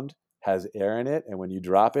round, has air in it, and when you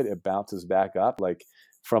drop it, it bounces back up. Like,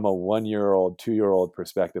 from a 1-year-old, 2-year-old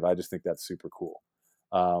perspective, I just think that's super cool.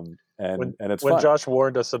 And When it's when fun. Josh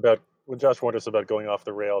warned us about going off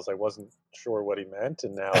the rails, I wasn't sure what he meant,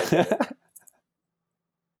 and now I get it.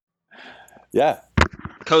 Yeah.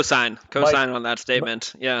 Cosign Mike, on that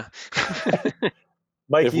statement. Yeah.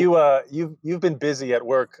 Mike, If you've been busy at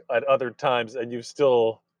work at other times, and you've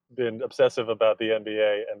still been obsessive about the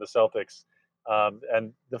NBA and the Celtics.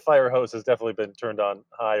 And the fire hose has definitely been turned on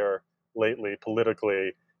higher lately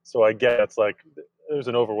politically. So I get it's like there's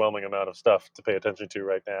an overwhelming amount of stuff to pay attention to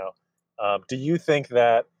right now. Do you think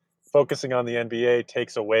that focusing on the NBA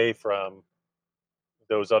takes away from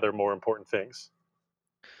those other more important things?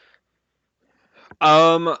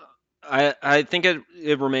 Um, I think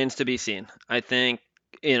it remains to be seen. I think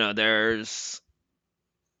there's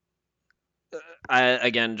I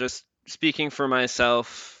again just speaking for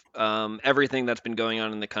myself. Everything that's been going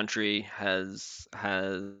on in the country has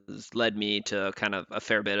led me to kind of a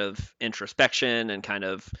fair bit of introspection and kind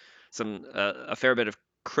of a fair bit of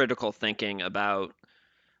critical thinking about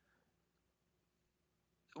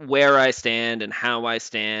where I stand and how I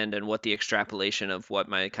stand and what the extrapolation of what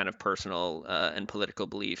my kind of personal and political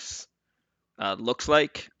beliefs looks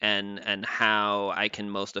like, and how I can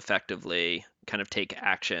most effectively kind of take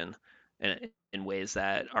action in ways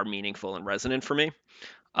that are meaningful and resonant for me.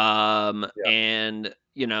 Yeah. And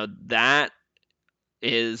that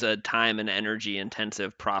is a time and energy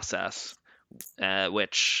intensive process,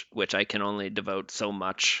 which I can only devote so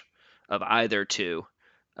much of either to,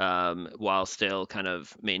 while still kind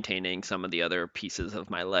of maintaining some of the other pieces of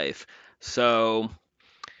my life. So,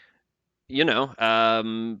 you know,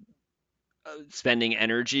 um, spending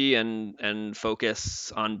energy and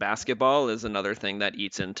focus on basketball is another thing that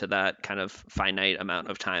eats into that kind of finite amount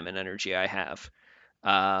of time and energy I have.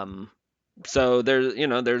 Um, so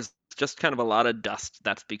there's just kind of a lot of dust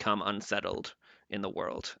that's become unsettled in the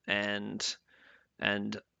world, and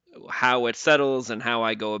how it settles and how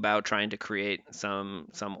I go about trying to create some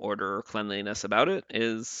order or cleanliness about it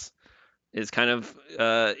is kind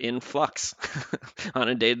of in flux on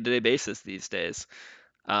a day-to-day basis these days.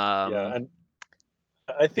 Yeah, Um, and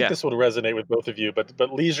I think yeah. this will resonate with both of you, but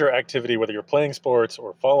leisure activity, whether you're playing sports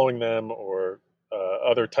or following them or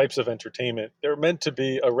other types of entertainment, they're meant to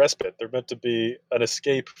be a respite. They're meant to be an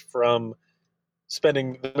escape from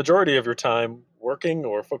spending the majority of your time working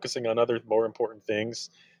or focusing on other more important things.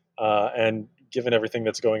 And given everything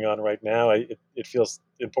that's going on right now, it feels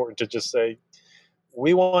important to just say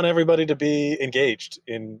we want everybody to be engaged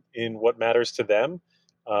in what matters to them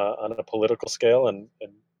on a political scale. And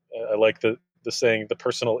I like the saying, the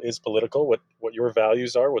personal is political. What your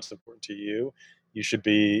values are, what's important to you, you should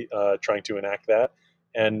be trying to enact that.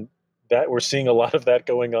 And that we're seeing a lot of that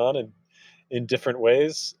going on in different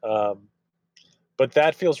ways. But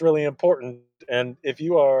that feels really important. And if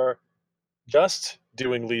you are just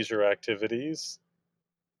doing leisure activities,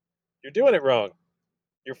 you're doing it wrong.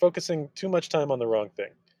 You're focusing too much time on the wrong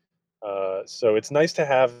thing. So it's nice to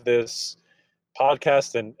have this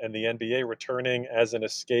podcast and the NBA returning as an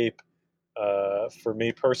escape. For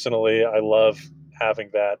me personally, I love having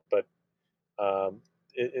that, but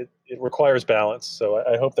it requires balance. So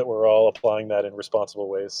I hope that we're all applying that in responsible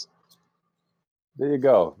ways. There you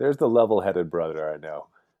go. There's the level-headed brother I know.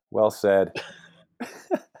 Well said.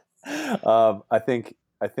 I think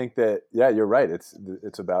that yeah, you're right.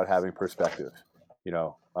 It's about having perspective, you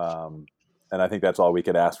know, and I think that's all we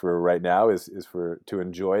could ask for right now is for to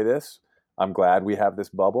enjoy this. I'm glad we have this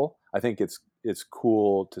bubble. I think it's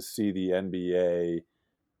cool to see the NBA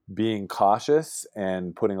being cautious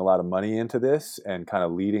and putting a lot of money into this and kind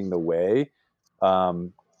of leading the way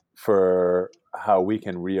um, for how we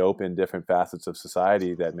can reopen different facets of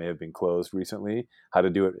society that may have been closed recently, how to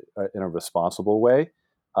do it in a responsible way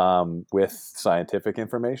with scientific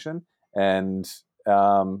information. And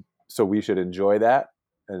so we should enjoy that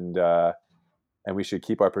and we should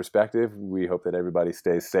keep our perspective. We hope that everybody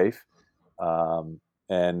stays safe. Um,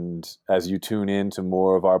 and as you tune in to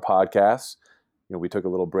more of our podcasts, we took a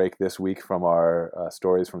little break this week from our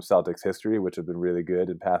stories from Celtics history, which have been really good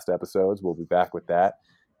in past episodes. We'll be back with that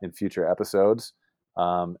in future episodes.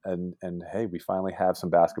 And hey, we finally have some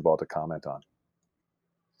basketball to comment on.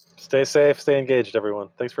 Stay safe, stay engaged, everyone.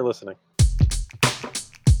 Thanks for listening.